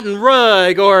Aladdin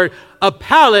rug or a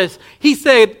palace. He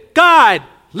said, God,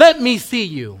 let me see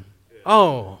you.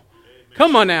 Oh,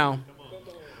 come on now.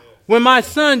 When my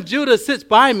son Judah sits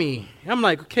by me, I'm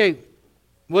like, okay,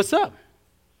 what's up?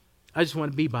 I just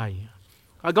want to be by you.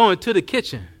 I go into the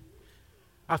kitchen.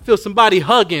 I feel somebody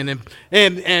hugging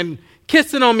and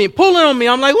kissing on me and pulling on me.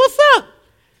 I'm like, what's up?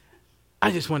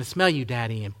 I just want to smell you,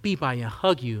 Daddy, and be by you and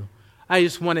hug you. I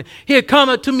just want to, he'll come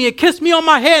up to me and kiss me on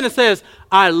my head and says,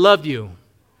 I love you.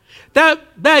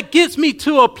 That gets me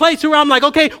to a place where I'm like,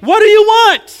 okay, what do you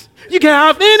want? You can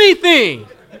have anything.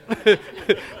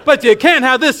 But you can't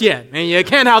have this yet, and you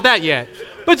can't have that yet.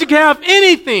 But you can have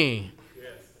anything.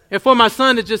 And for my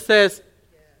son, it just says,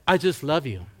 I just love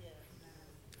you.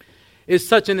 It's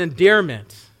such an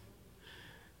endearment.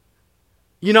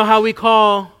 You know how we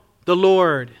call the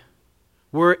Lord?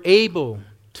 We're able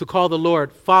to call the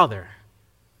Lord Father.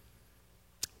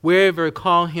 We're able to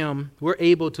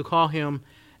call him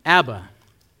Abba.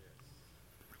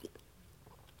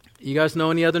 You guys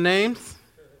know any other names?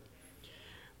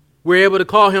 We're able to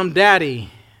call him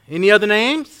Daddy. Any other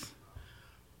names?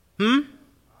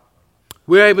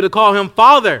 We're able to call him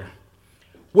Father.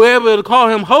 We're able to call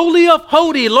him Holy of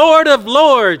Holy, Lord of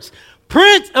Lords,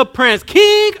 Prince of Prince,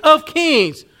 King of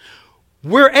Kings.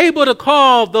 We're able to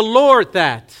call the Lord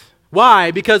that.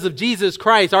 Why? Because of Jesus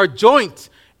Christ, our joint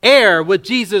heir with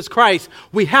Jesus Christ.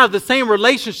 We have the same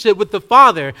relationship with the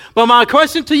Father. But my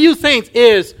question to you, saints,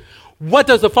 is what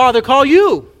does the Father call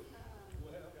you?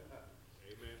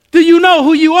 Do you know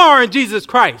who you are in Jesus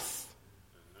Christ?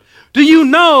 Do you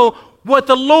know what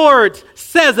the Lord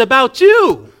says about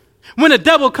you? When the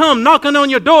devil comes knocking on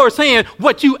your door saying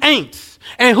what you ain't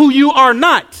and who you are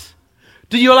not,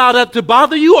 do you allow that to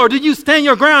bother you, or do you stand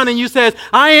your ground and you say,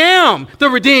 I am the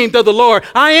redeemed of the Lord.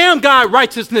 I am God's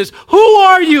righteousness. Who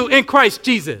are you in Christ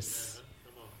Jesus?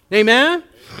 Amen?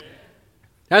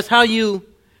 That's how you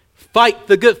fight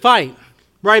the good fight.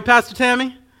 Right, Pastor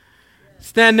Tammy?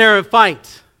 Stand there and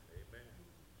fight.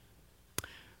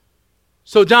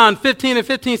 So John 15 and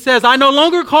 15 says, I no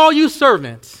longer call you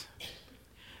servants,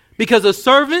 because a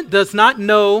servant does not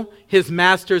know his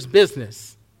master's business.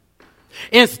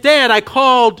 Instead, I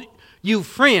called you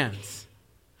friends,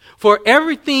 for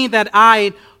everything that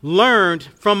I learned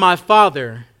from my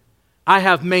Father, I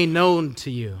have made known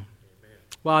to you.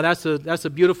 Wow, that's a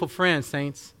beautiful friend,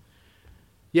 saints.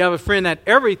 You have a friend that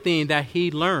everything that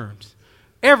he learned,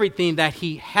 everything that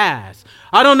he has.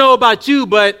 I don't know about you,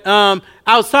 but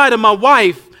outside of my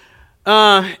wife,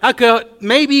 I could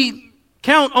maybe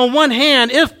count on one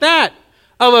hand, if that,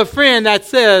 of a friend that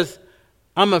says,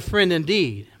 I'm a friend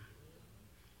indeed.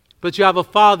 But you have a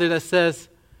Father that says,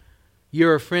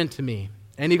 you're a friend to me.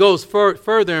 And he goes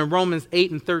further in Romans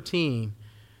 8 and 13.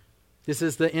 This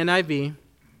is the NIV.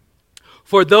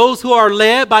 For those who are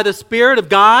led by the Spirit of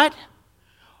God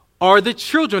are the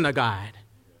children of God.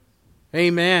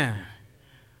 Amen.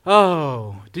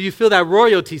 Oh, do you feel that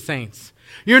royalty, saints?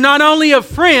 You're not only a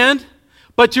friend,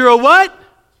 but you're a what?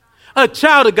 A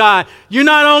child of God. You're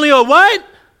not only a what?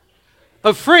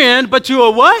 A friend, but you're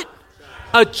a what?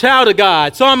 A child of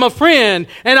God. So I'm a friend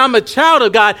and I'm a child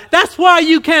of God. That's why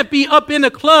you can't be up in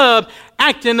the club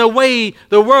acting the way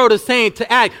the world is saying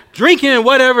to act, drinking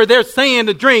whatever they're saying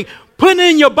to drink, putting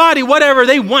in your body whatever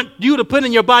they want you to put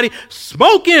in your body,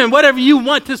 smoking whatever you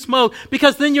want to smoke,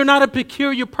 because then you're not a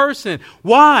peculiar person.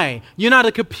 Why? You're not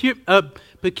a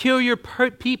peculiar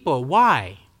people.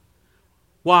 Why?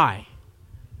 Why?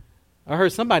 I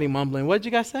heard somebody mumbling. What did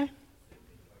you guys say?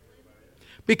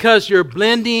 Because you're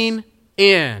blending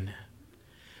in.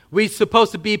 We're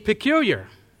supposed to be peculiar,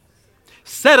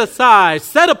 set aside,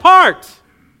 set apart.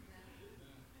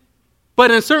 But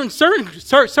in certain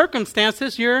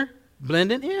circumstances, you're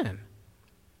blending in.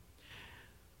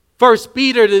 1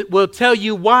 Peter will tell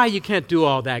you why you can't do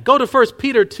all that. Go to 1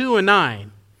 Peter 2 and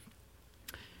 9.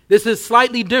 This is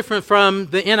slightly different from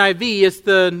the NIV. It's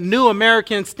the New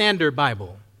American Standard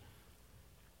Bible.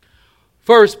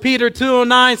 1 Peter 2 and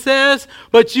 9 says,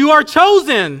 but you are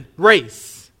chosen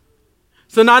race.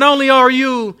 So not only are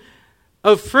you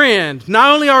a friend.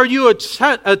 Not only are you a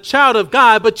child of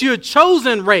God, but you're a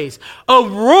chosen race, a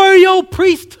royal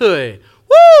priesthood.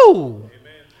 Woo! Amen.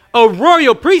 A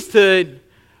royal priesthood.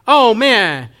 Oh,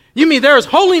 man. You mean there is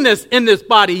holiness in this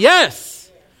body?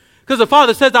 Yes. Because the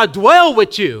Father says, I dwell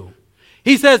with you.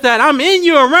 He says that I'm in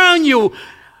you, around you.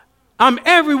 I'm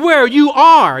everywhere you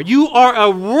are. You are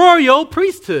a royal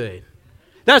priesthood.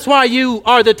 That's why you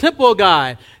are the temple of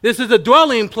God. This is a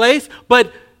dwelling place,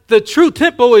 but the true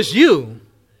temple is you.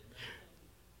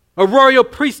 A royal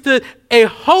priesthood, a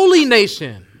holy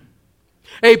nation,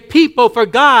 a people for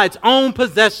God's own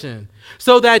possession,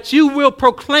 so that you will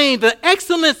proclaim the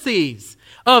excellencies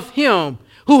of him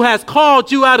who has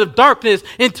called you out of darkness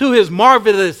into his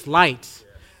marvelous light.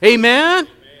 Amen.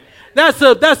 That's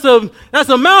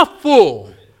a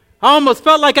mouthful. I almost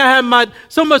felt like I had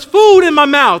so much food in my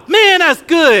mouth. Man, that's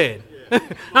good.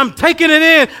 I'm taking it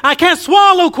in. I can't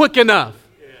swallow quick enough.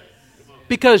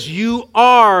 Because you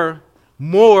are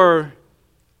more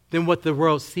than what the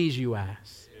world sees you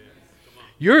as.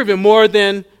 You're even more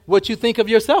than what you think of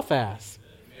yourself as.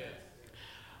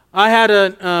 I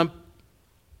had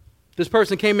this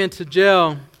person came into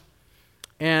jail,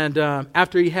 and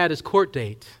after he had his court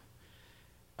date,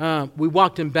 we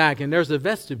walked him back, and there's a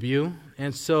vestibule,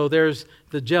 and so there's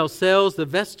the jail cells, the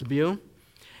vestibule,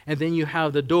 and then you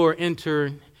have the door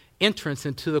entrance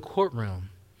into the courtroom.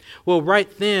 Well, right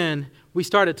then, we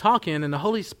started talking, and the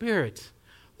Holy Spirit,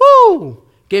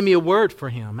 gave me a word for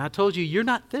him. I told you, you're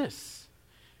not this.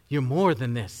 You're more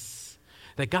than this.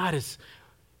 That God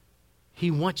he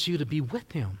wants you to be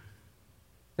with him.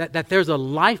 That there's a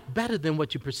life better than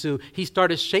what you pursue. He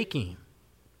started shaking,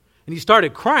 and he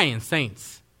started crying,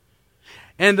 saints.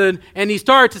 And he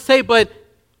started to say, but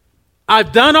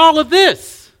I've done all of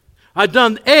this. I've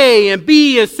done A and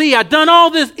B and C. I've done all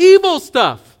this evil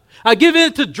stuff. I give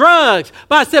in to drugs.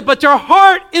 But I said, but your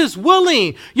heart is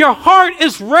willing. Your heart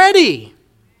is ready.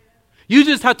 You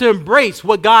just have to embrace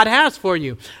what God has for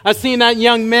you. I seen that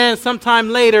young man sometime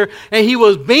later, and he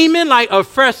was beaming like a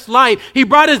fresh light. He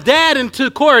brought his dad into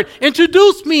court,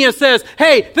 introduced me, and says,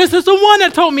 hey, this is the one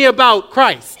that told me about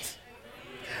Christ.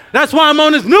 That's why I'm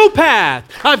on this new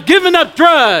path. I've given up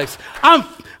drugs.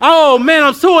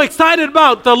 I'm so excited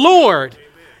about the Lord.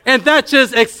 And that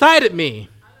just excited me.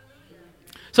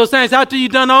 So, saints, after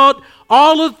you've done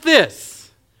all of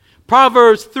this,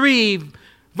 Proverbs 3,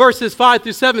 verses 5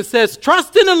 through 7 says,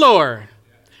 trust in the Lord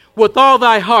with all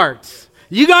thy heart.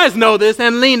 You guys know this.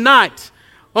 And lean not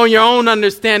on your own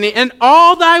understanding. In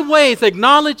all thy ways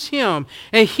acknowledge him,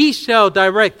 and he shall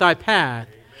direct thy path.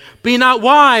 Be not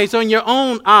wise on your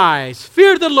own eyes.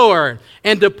 Fear the Lord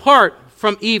and depart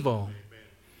from evil.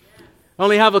 I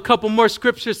only have a couple more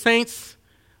scriptures, saints.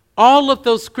 All of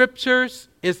those scriptures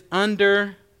is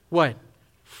under what?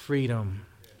 Freedom.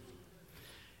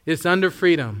 It's under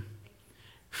freedom.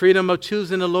 Freedom of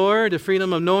choosing the Lord, the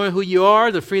freedom of knowing who you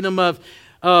are, the freedom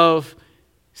of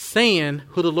saying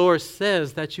who the Lord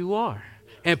says that you are.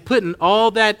 And putting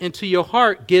all that into your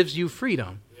heart gives you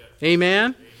freedom.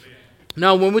 Amen?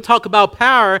 Now, when we talk about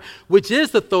power, which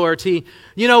is authority,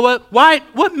 you know what?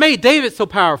 What made David so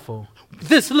powerful?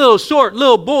 This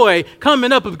little boy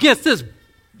coming up against this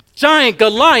giant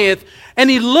Goliath, and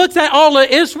he looks at all of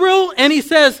Israel, and he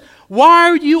says, why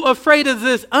are you afraid of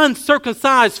this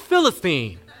uncircumcised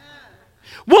Philistine?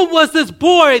 What was this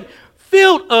boy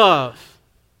filled of?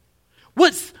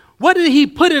 What did he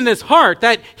put in his heart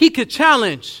that he could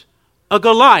challenge a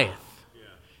Goliath?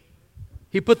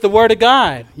 He put the word of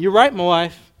God. You're right, my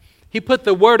wife. He put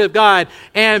the word of God.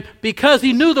 And because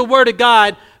he knew the word of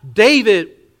God,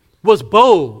 David was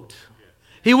bold.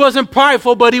 He wasn't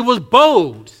prideful, but he was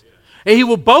bold. And he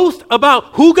would boast about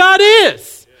who God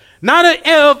is. Not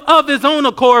of his own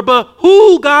accord, but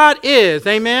who God is.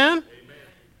 Amen?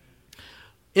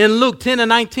 In Luke 10 and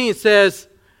 19 it says,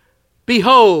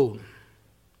 behold,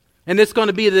 and it's going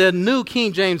to be the New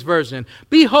King James Version.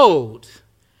 Behold,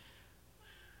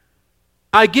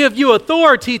 I give you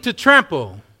authority to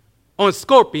trample on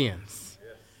scorpions,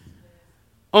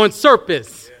 on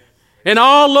serpents, and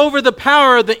all over the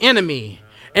power of the enemy,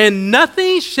 and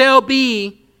nothing shall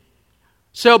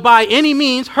by any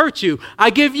means hurt you. I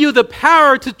give you the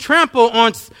power to trample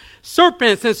on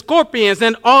serpents and scorpions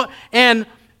and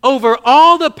over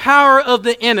all the power of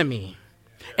the enemy,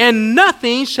 and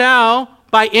nothing shall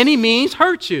by any means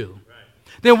hurt you.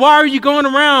 Then why are you going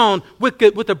around with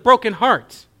a broken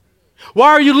heart? Why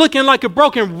are you looking like a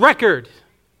broken record?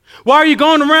 Why are you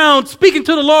going around speaking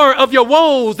to the Lord of your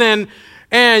woes and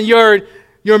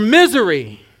your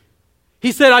misery?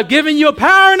 He said, I've given you a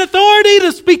power and authority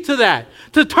to speak to that,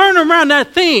 to turn around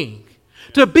that thing,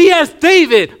 to be as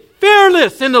David,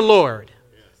 fearless in the Lord.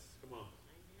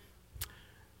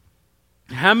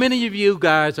 How many of you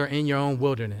guys are in your own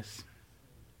wilderness?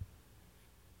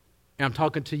 And I'm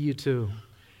talking to you too.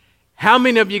 How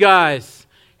many of you guys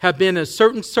have been in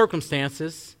certain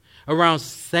circumstances around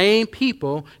same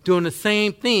people doing the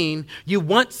same thing? You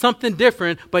want something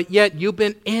different, but yet you've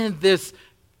been in this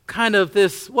kind of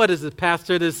what is it,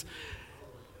 Pastor? This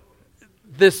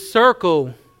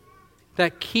circle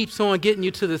that keeps on getting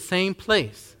you to the same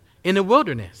place in the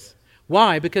wilderness.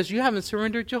 Why? Because you haven't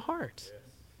surrendered your heart.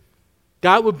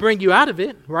 God will bring you out of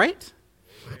it, right?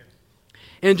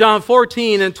 In John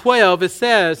 14:12, it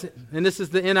says, and this is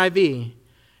the NIV,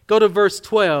 go to verse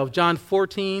 12, John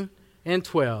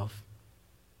 14:12.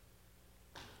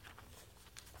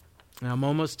 Now I'm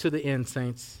almost to the end,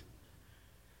 saints.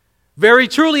 Very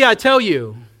truly I tell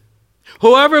you,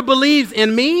 whoever believes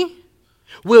in me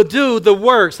will do the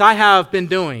works I have been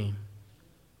doing.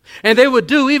 And they will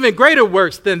do even greater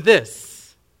works than this.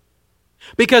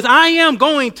 Because I am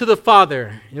going to the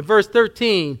Father, in verse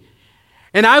 13,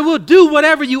 and I will do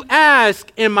whatever you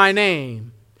ask in my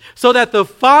name, so that the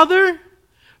Father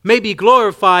may be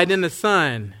glorified in the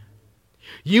Son.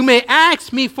 You may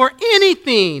ask me for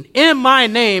anything in my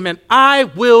name, and I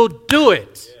will do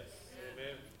it,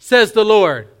 says the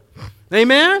Lord.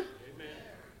 Amen?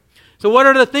 So what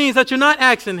are the things that you're not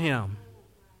asking him?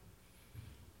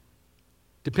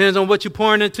 Depends on what you're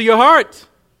pouring into your heart.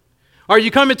 Are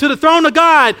you coming to the throne of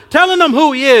God, telling him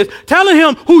who he is, telling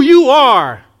him who you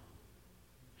are,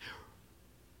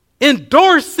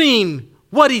 endorsing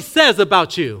what he says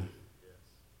about you,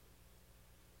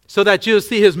 so that you'll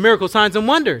see his miracle signs and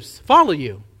wonders follow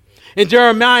you? In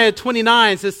Jeremiah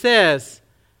 29, it says,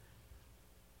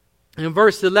 in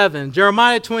verse 11,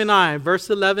 Jeremiah 29, verse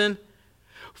 11,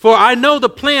 for I know the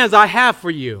plans I have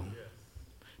for you,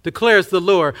 declares the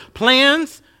Lord,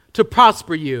 plans to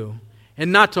prosper you and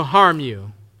not to harm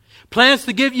you, plans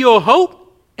to give you a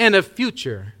hope and a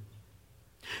future.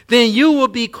 Then you will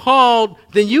call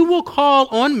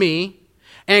on me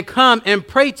and come and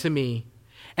pray to me,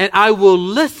 and I will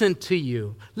listen to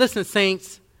you. Listen,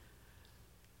 saints,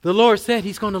 the Lord said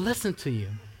he's going to listen to you.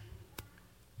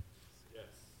 Yes.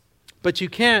 But you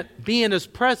can't be in his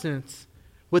presence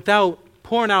without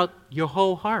pouring out your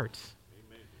whole heart.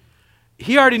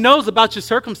 He already knows about your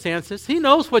circumstances. He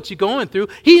knows what you're going through.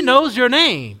 He knows your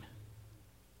name.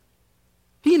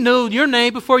 He knew your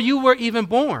name before you were even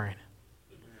born.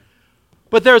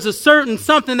 But there's a certain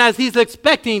something that he's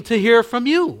expecting to hear from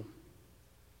you.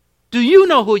 Do you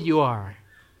know who you are?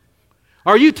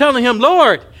 Are you telling him,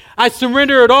 Lord, I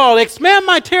surrender it all. Expand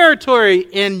my territory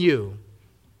in you.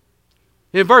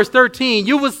 In verse 13,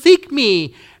 you will seek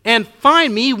me and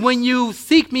find me when you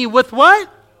seek me with what?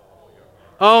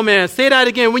 Oh man, say that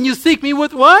again. When you seek me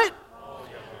with what?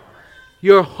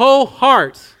 Your whole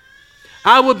heart.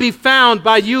 I will be found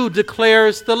by you,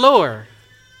 declares the Lord.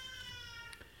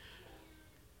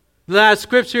 The last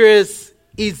scripture is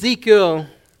Ezekiel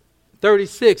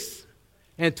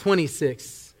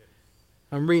 36:26.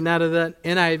 I'm reading out of the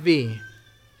NIV.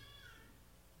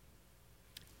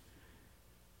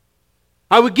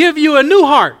 I will give you a new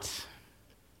heart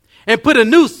and put a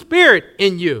new spirit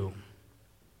in you.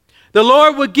 The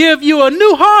Lord will give you a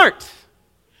new heart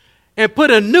and put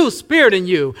a new spirit in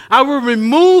you. I will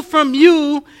remove from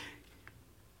you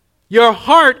your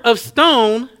heart of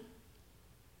stone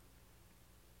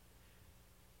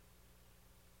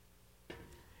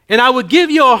and I will give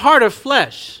you a heart of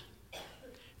flesh.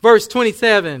 Verse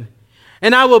 27,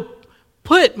 and I will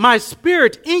put my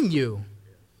spirit in you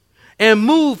and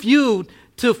move you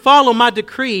to follow my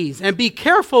decrees and be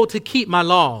careful to keep my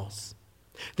laws.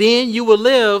 Then you will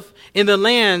live in the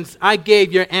lands I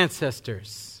gave your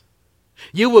ancestors.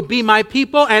 You will be my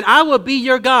people and I will be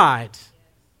your God.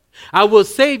 I will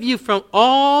save you from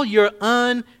all your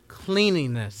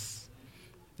uncleanliness.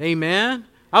 Amen.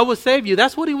 I will save you.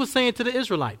 That's what he was saying to the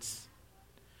Israelites.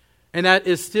 And that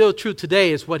is still true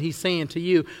today, is what he's saying to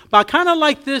you. But I kind of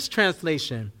like this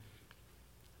translation.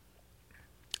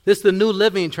 This is the New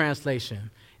Living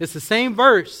Translation. It's the same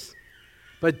verse,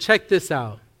 but check this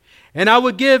out. And I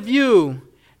will give you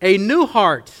a new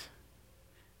heart,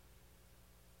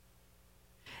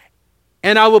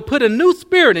 and I will put a new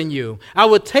spirit in you. I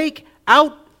will take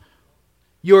out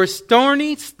your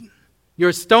stony,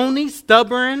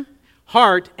 stubborn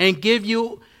heart and give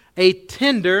you a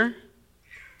tender,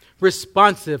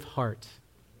 responsive heart.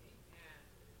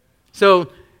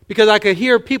 So, because I could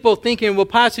hear people thinking, well,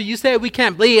 Pastor, you said we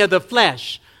can't bleed of the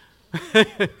flesh.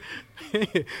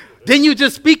 Didn't you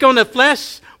just speak on the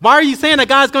flesh? Why are you saying that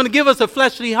God's going to give us a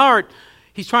fleshly heart?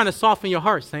 He's trying to soften your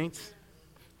heart, saints,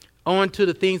 on to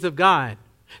the things of God.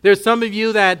 There's some of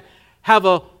you that have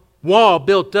a wall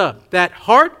built up. That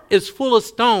heart is full of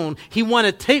stone. He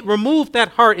want to remove that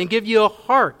heart and give you a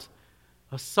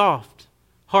soft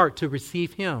heart to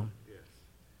receive him. Yes.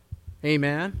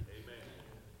 Amen.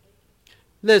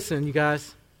 Listen, you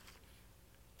guys,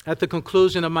 at the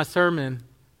conclusion of my sermon,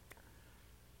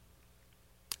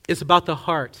 it's about the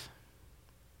heart.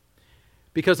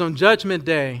 Because on Judgment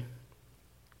Day,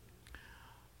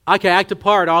 I can act a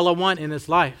part all I want in this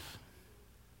life.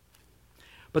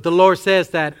 But the Lord says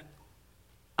that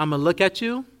I'm going to look at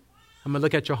you, I'm going to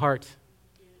look at your heart.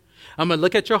 I'm going to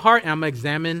look at your heart and I'm going to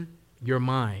examine your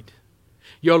mind.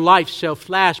 Your life shall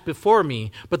flash before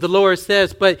me. But the Lord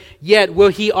says, but yet will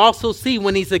he also see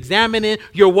when he's examining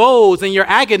your woes and your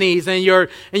agonies and your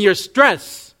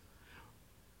stress?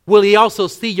 Will he also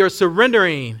see your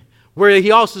surrendering? Will he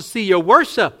also see your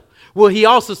worship? Will he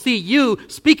also see you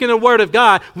speaking the word of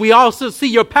God? We also see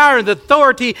your power and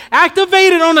authority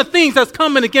activated on the things that's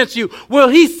coming against you. Will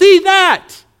he see that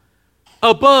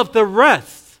above the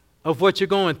rest of what you're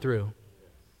going through?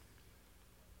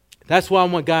 That's what I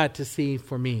want God to see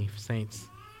for me, saints.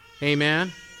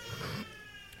 Amen.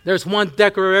 There's one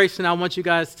declaration I want you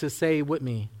guys to say with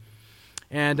me.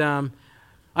 And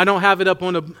I don't have it up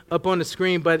on the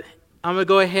screen, but I'm going to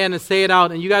go ahead and say it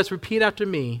out. And you guys repeat after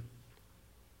me.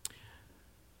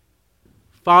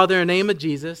 Father, in the name of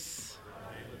Jesus,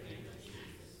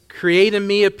 create in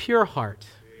me a pure heart,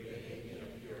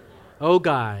 O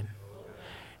God,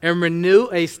 and renew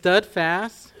a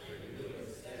steadfast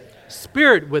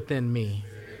spirit within me.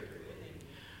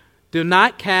 Do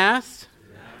not cast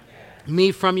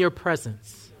me from your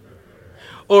presence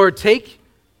or take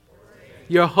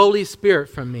your Holy Spirit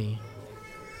from me.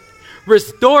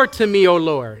 Restore to me, O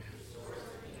Lord,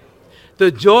 the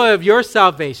joy of your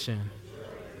salvation,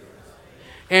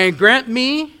 and grant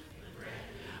me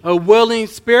a willing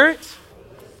spirit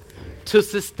to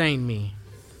sustain me.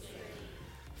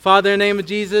 Father, in the name of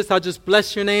Jesus, I just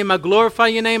bless your name. I glorify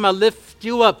your name. I lift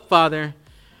you up, Father.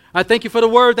 I thank you for the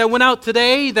word that went out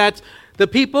today, that the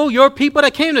people, your people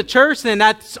that came to church and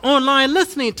that's online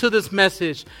listening to this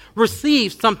message,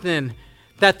 received something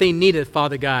that they needed,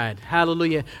 Father God.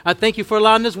 Hallelujah. I thank you for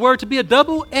allowing this word to be a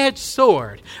double-edged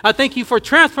sword. I thank you for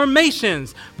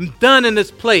transformations done in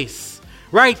this place,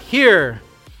 right here,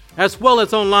 as well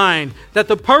as online, that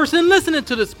the person listening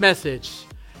to this message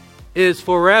is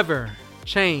forever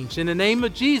changed. In the name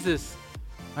of Jesus,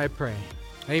 I pray.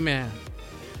 Amen.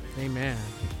 Amen.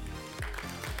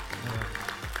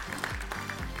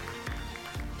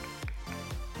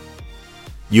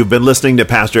 You've been listening to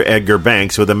Pastor Edgar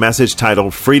Banks with a message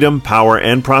titled Freedom, Power,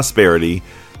 and Prosperity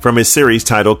from his series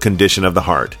titled Condition of the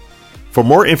Heart. For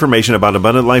more information about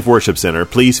Abundant Life Worship Center,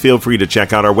 please feel free to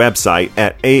check out our website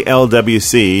at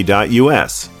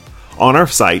alwc.us. On our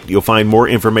site, you'll find more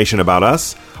information about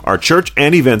us, our church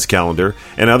and events calendar,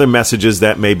 and other messages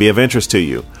that may be of interest to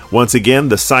you. Once again,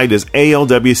 the site is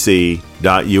alwc.us.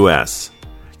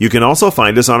 You can also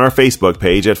find us on our Facebook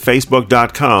page at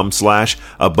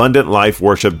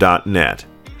facebook.com/abundantlifeworship.net.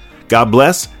 God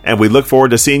bless, and we look forward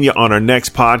to seeing you on our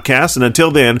next podcast. And until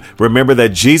then, remember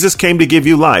that Jesus came to give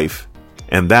you life,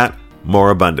 and that more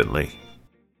abundantly.